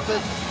the jab,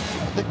 but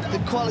the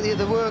quality of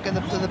the work and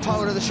the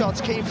power of the shots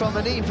came from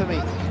Anim for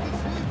me.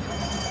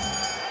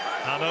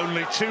 And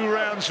only 2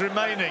 rounds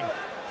remaining.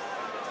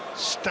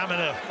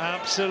 Stamina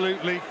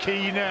absolutely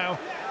key now.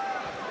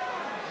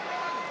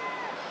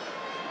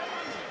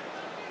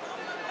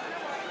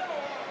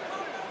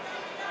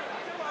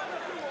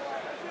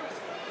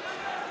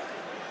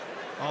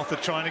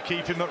 Arthur trying to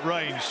keep him at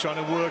range,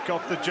 trying to work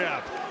off the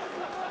jab.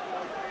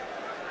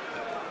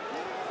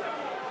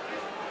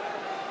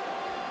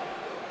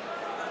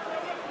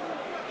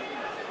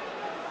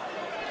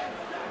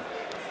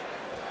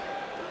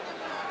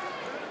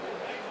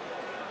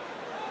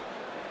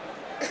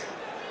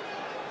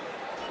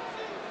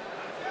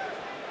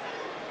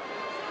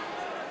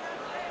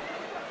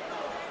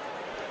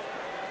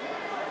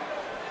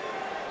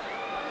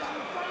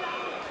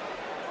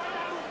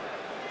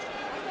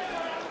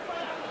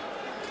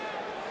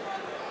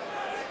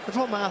 The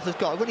problem Arthur's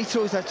got, when he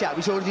throws that jab,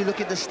 he's already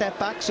looking to step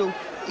back, so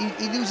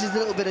he loses a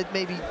little bit of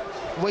maybe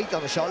weight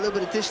on the shot, a little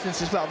bit of distance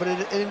as well, but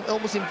it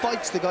almost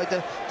invites the guy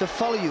to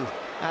follow you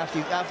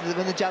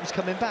when the jab's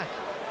coming back.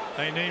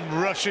 Anim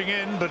rushing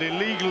in, but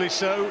illegally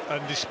so,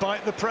 and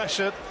despite the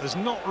pressure, has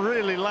not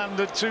really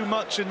landed too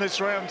much in this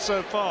round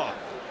so far.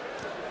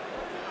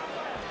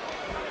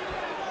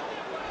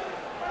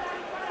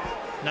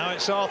 Now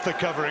it's Arthur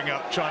covering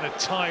up, trying to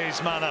tie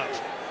his man up.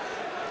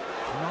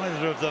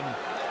 Neither of them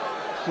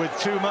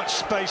with too much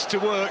space to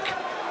work.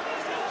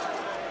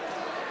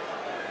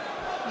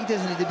 He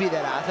doesn't need to be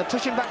there, Arthur.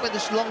 Pushing back with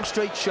this long,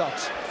 straight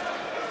shots.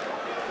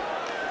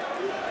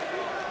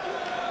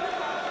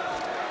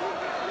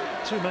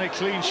 Too many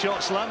clean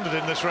shots landed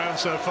in this round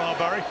so far,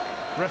 Barry.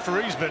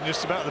 Referee's been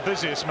just about the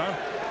busiest man.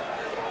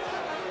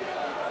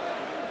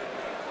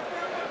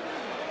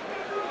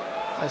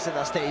 At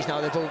that stage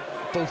now, they're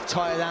both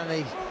tired,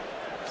 and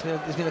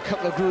there's been a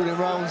couple of grueling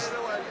rounds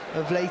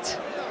of late.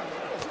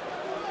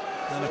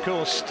 And of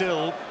course,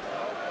 still,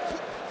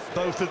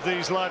 both of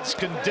these lads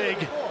can dig.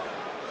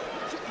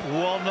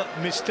 One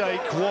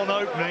mistake, one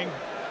opening,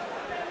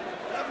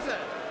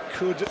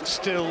 could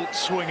still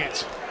swing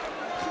it.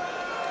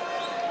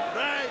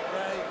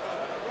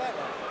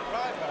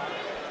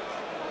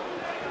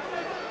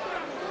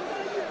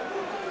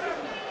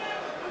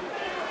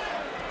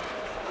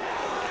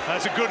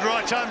 That's a good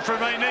right hand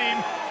from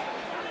Anim.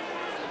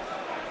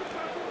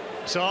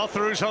 So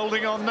Arthur who's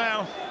holding on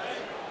now.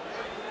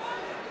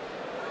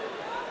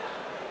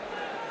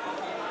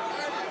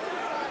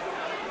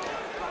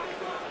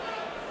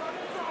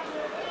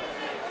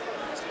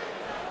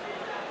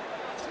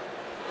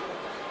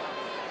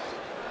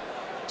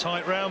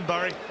 Tight round,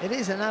 Barry. It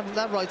is, and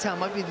that right hand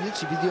might be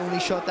literally be the only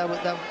shot that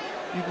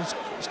you can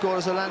score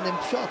as a landing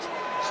shot.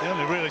 It's the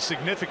only really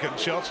significant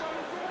shot.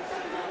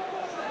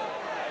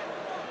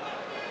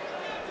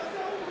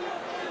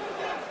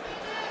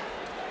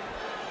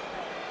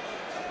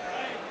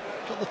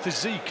 Got the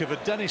physique of a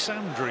Dennis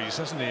Andrews,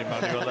 hasn't he,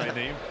 Emmanuel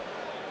Anim?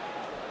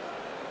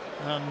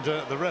 And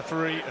the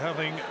referee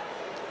having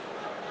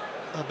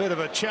a bit of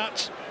a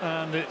chat,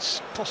 and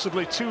it's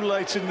possibly too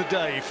late in the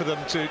day for them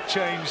to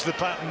change the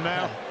pattern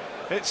now.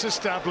 Yeah. It's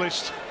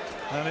established,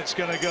 and it's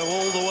going to go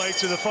all the way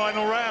to the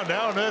final round.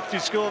 How on earth do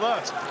you score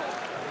that?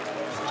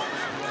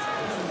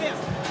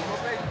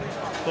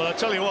 Well, I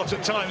tell you what,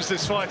 at times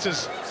this fight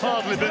has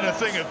hardly been a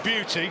thing of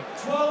beauty,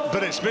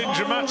 but it's been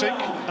dramatic,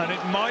 and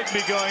it might be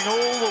going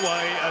all the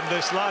way, and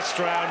this last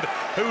round,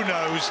 who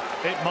knows,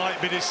 it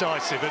might be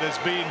decisive. It has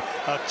been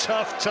a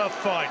tough, tough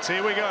fight.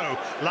 Here we go,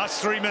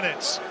 last 3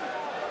 minutes.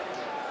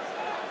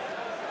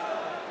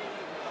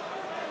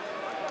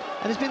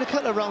 And there's been a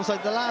couple of rounds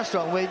like the last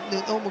round where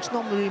almost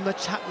not really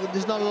much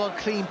there's not a lot of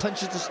clean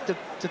punches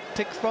to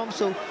pick from,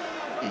 so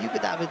you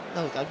could have it.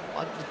 No, the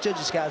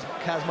judges' cards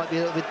might be a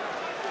little bit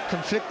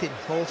conflicting.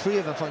 All three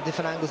of them from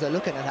different angles they're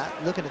looking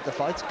at the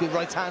fight. Good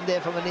right hand there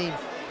from Anim.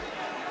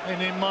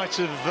 And it might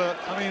have,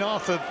 I mean,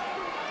 Arthur,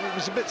 it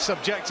was a bit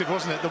subjective,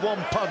 wasn't it? The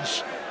one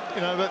punch,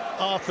 you know, but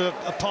Arthur,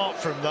 apart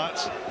from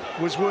that,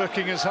 was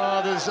working as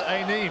hard as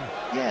Anim.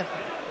 Yeah.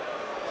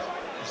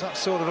 It's that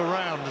sort of a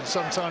round, and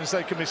sometimes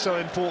they can be so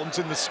important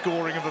in the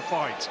scoring of a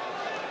fight.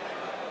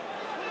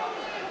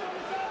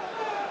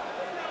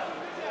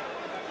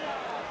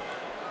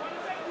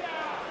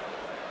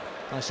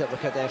 Nice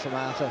uppercut there from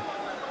Arthur.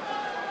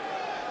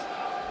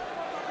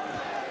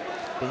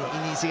 But he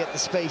needs to get the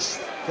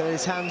space, get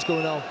his hands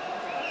going on.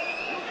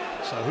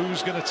 So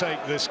who's going to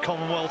take this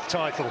Commonwealth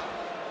title?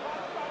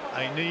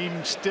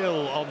 Anim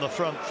still on the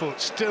front foot,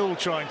 still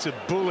trying to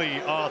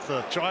bully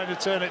Arthur, trying to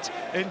turn it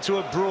into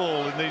a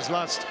brawl in these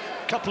last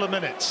couple of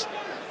minutes.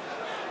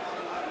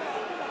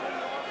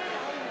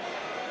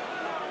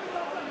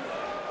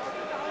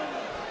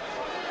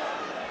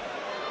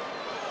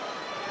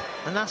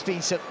 And that's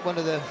been one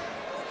of the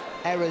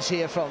errors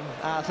here from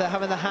Arthur,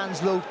 having the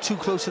hands low too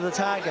close to the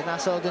target.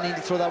 That's all they need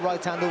to throw that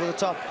right hand over the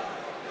top.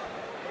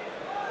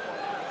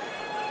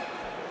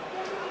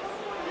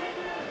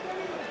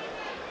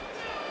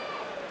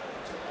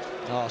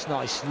 Oh, it's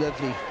nice,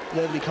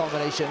 lovely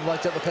combination.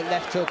 Right uppercut,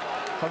 left hook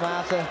from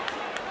Arthur.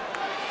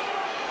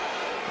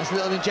 That's a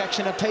little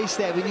injection of pace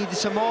there. We needed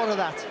some more of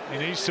that. He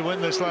needs to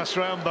win this last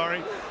round,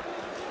 Barry.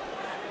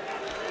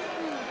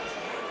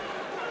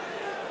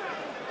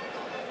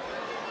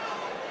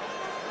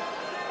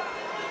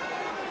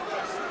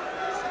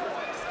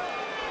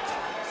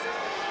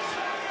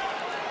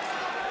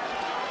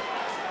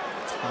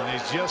 And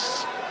he's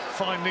just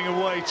finding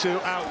a way to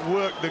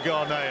outwork the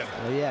Ghanaian.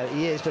 Oh yeah,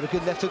 he is, but a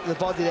good left hook to the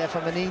body there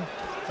from Anim.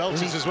 Felt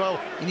it as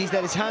well. He needs to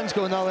let his hands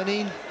go now,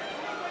 Anim.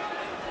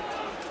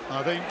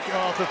 I think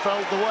Arthur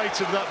felt the weight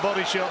of that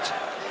body shot.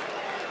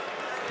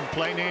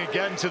 Complaining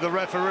again to the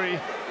referee.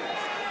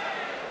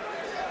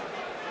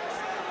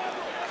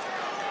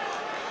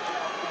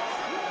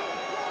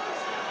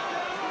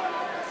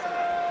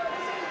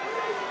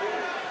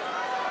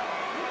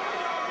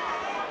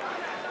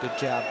 Good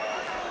jab.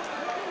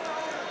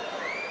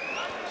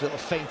 Little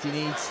feint he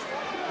needs,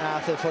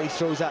 Arthur, before he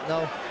throws that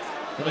now.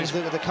 He's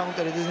looking at the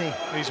counter, isn't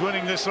he? He's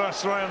winning this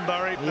last round,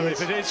 Barry. And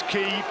if it is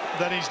key,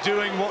 then he's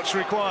doing what's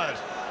required.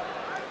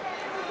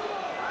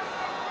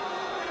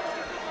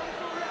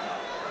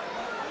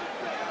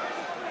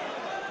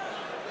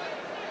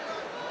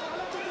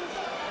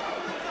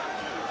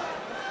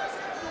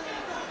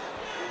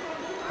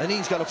 And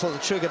he's got to pull the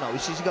trigger now.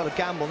 He's got to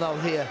gamble now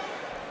here.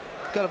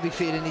 Got to be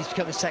feeling he's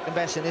becoming second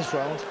best in this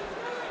round.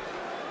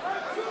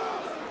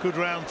 Good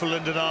round for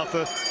Lyndon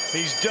Arthur.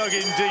 He's dug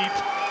in deep,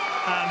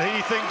 and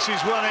he thinks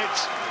he's won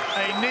it.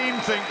 Anim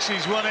thinks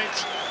he's won it.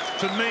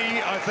 For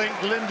me, I think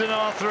Lyndon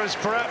Arthur has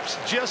perhaps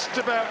just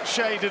about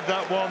shaded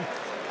that one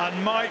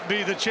and might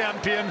be the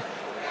champion.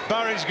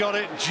 Barry's got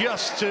it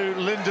just to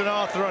Lyndon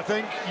Arthur, I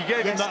think. You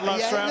gave him that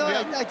last round, no,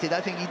 I did.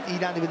 I think he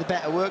landed with the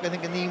better work. I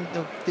think Anim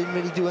didn't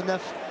really do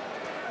enough.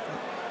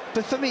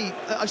 But for me,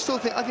 I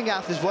think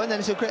Arthur's won, and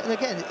it's a great. And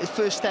again, his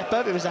first step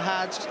up, it was a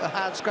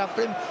hard scrap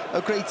for him,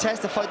 a great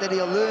test, a fight that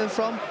he'll learn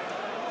from.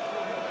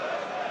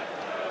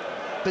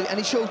 And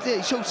he showed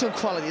some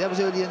quality. That was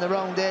early in the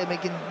round there,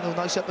 making a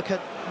nice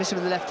uppercut, missing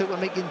with the left hook,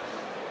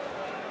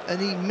 and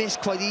he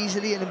missed quite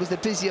easily, and it was the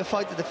busier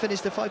fight that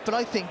finished the fight. But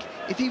I think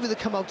if he would have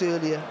come out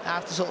earlier,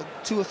 after sort of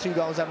 2 or 3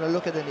 rounds, having a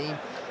look at Anim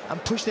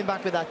and pushed him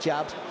back with that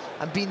jab,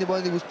 and being the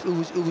one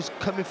who was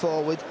coming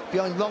forward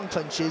behind long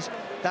punches,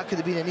 that could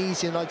have been an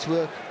easier night's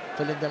work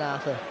for Lyndon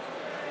Arthur.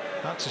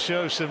 Had to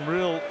show some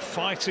real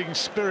fighting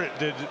spirit,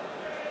 did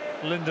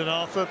Lyndon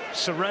Arthur.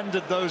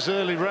 Surrendered those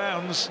early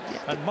rounds,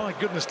 and my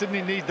goodness, didn't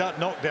he need that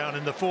knockdown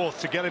in the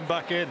 4th to get him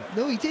back in?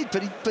 No, he did,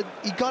 but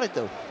he got it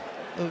though.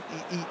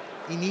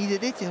 He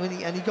needed it,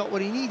 and he got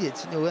what he needed.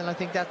 And I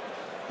think that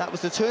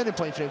was the turning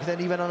point for him. Then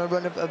he went on a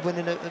run of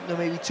winning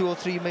maybe 2 or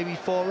 3, maybe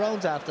 4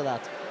 rounds after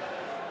that.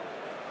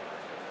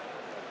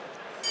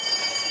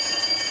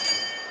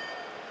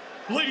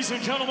 Ladies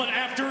and gentlemen,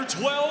 after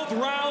 12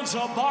 rounds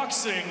of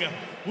boxing,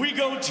 we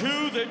go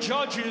to the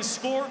judges'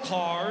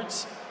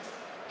 scorecards.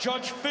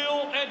 Judge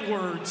Phil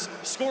Edwards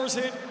scores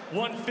it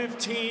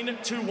 115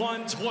 to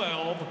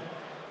 112.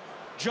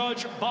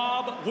 Judge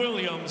Bob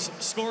Williams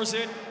scores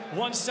it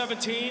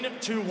 117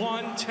 to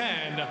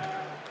 110.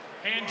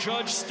 And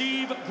Judge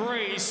Steve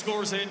Gray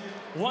scores it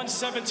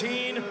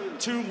 117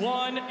 to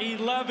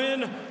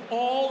 111.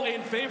 All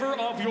in favor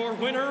of your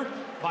winner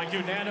by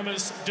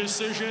unanimous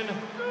decision.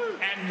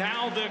 And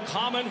now the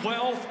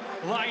Commonwealth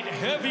light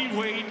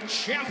heavyweight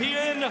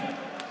champion,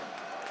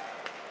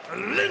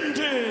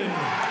 Lyndon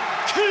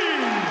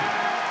King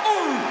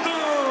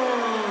Arthur.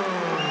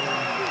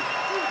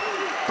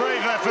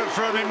 Brave effort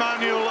from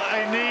Emmanuel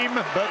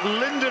Anim, but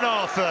Lyndon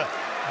Arthur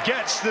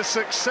gets the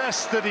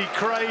success that he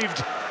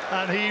craved,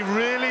 and he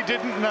really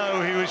didn't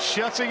know. He was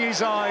shutting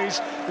his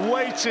eyes,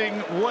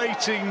 waiting,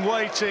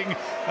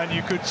 and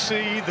you could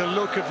see the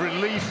look of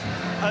relief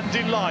and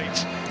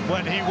delight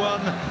when he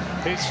won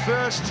his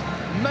first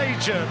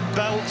major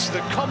belt, the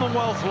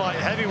Commonwealth light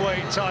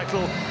heavyweight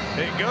title.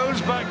 It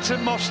goes back to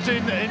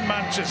Mostyn in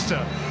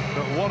Manchester,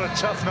 but what a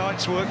tough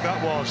night's work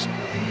that was.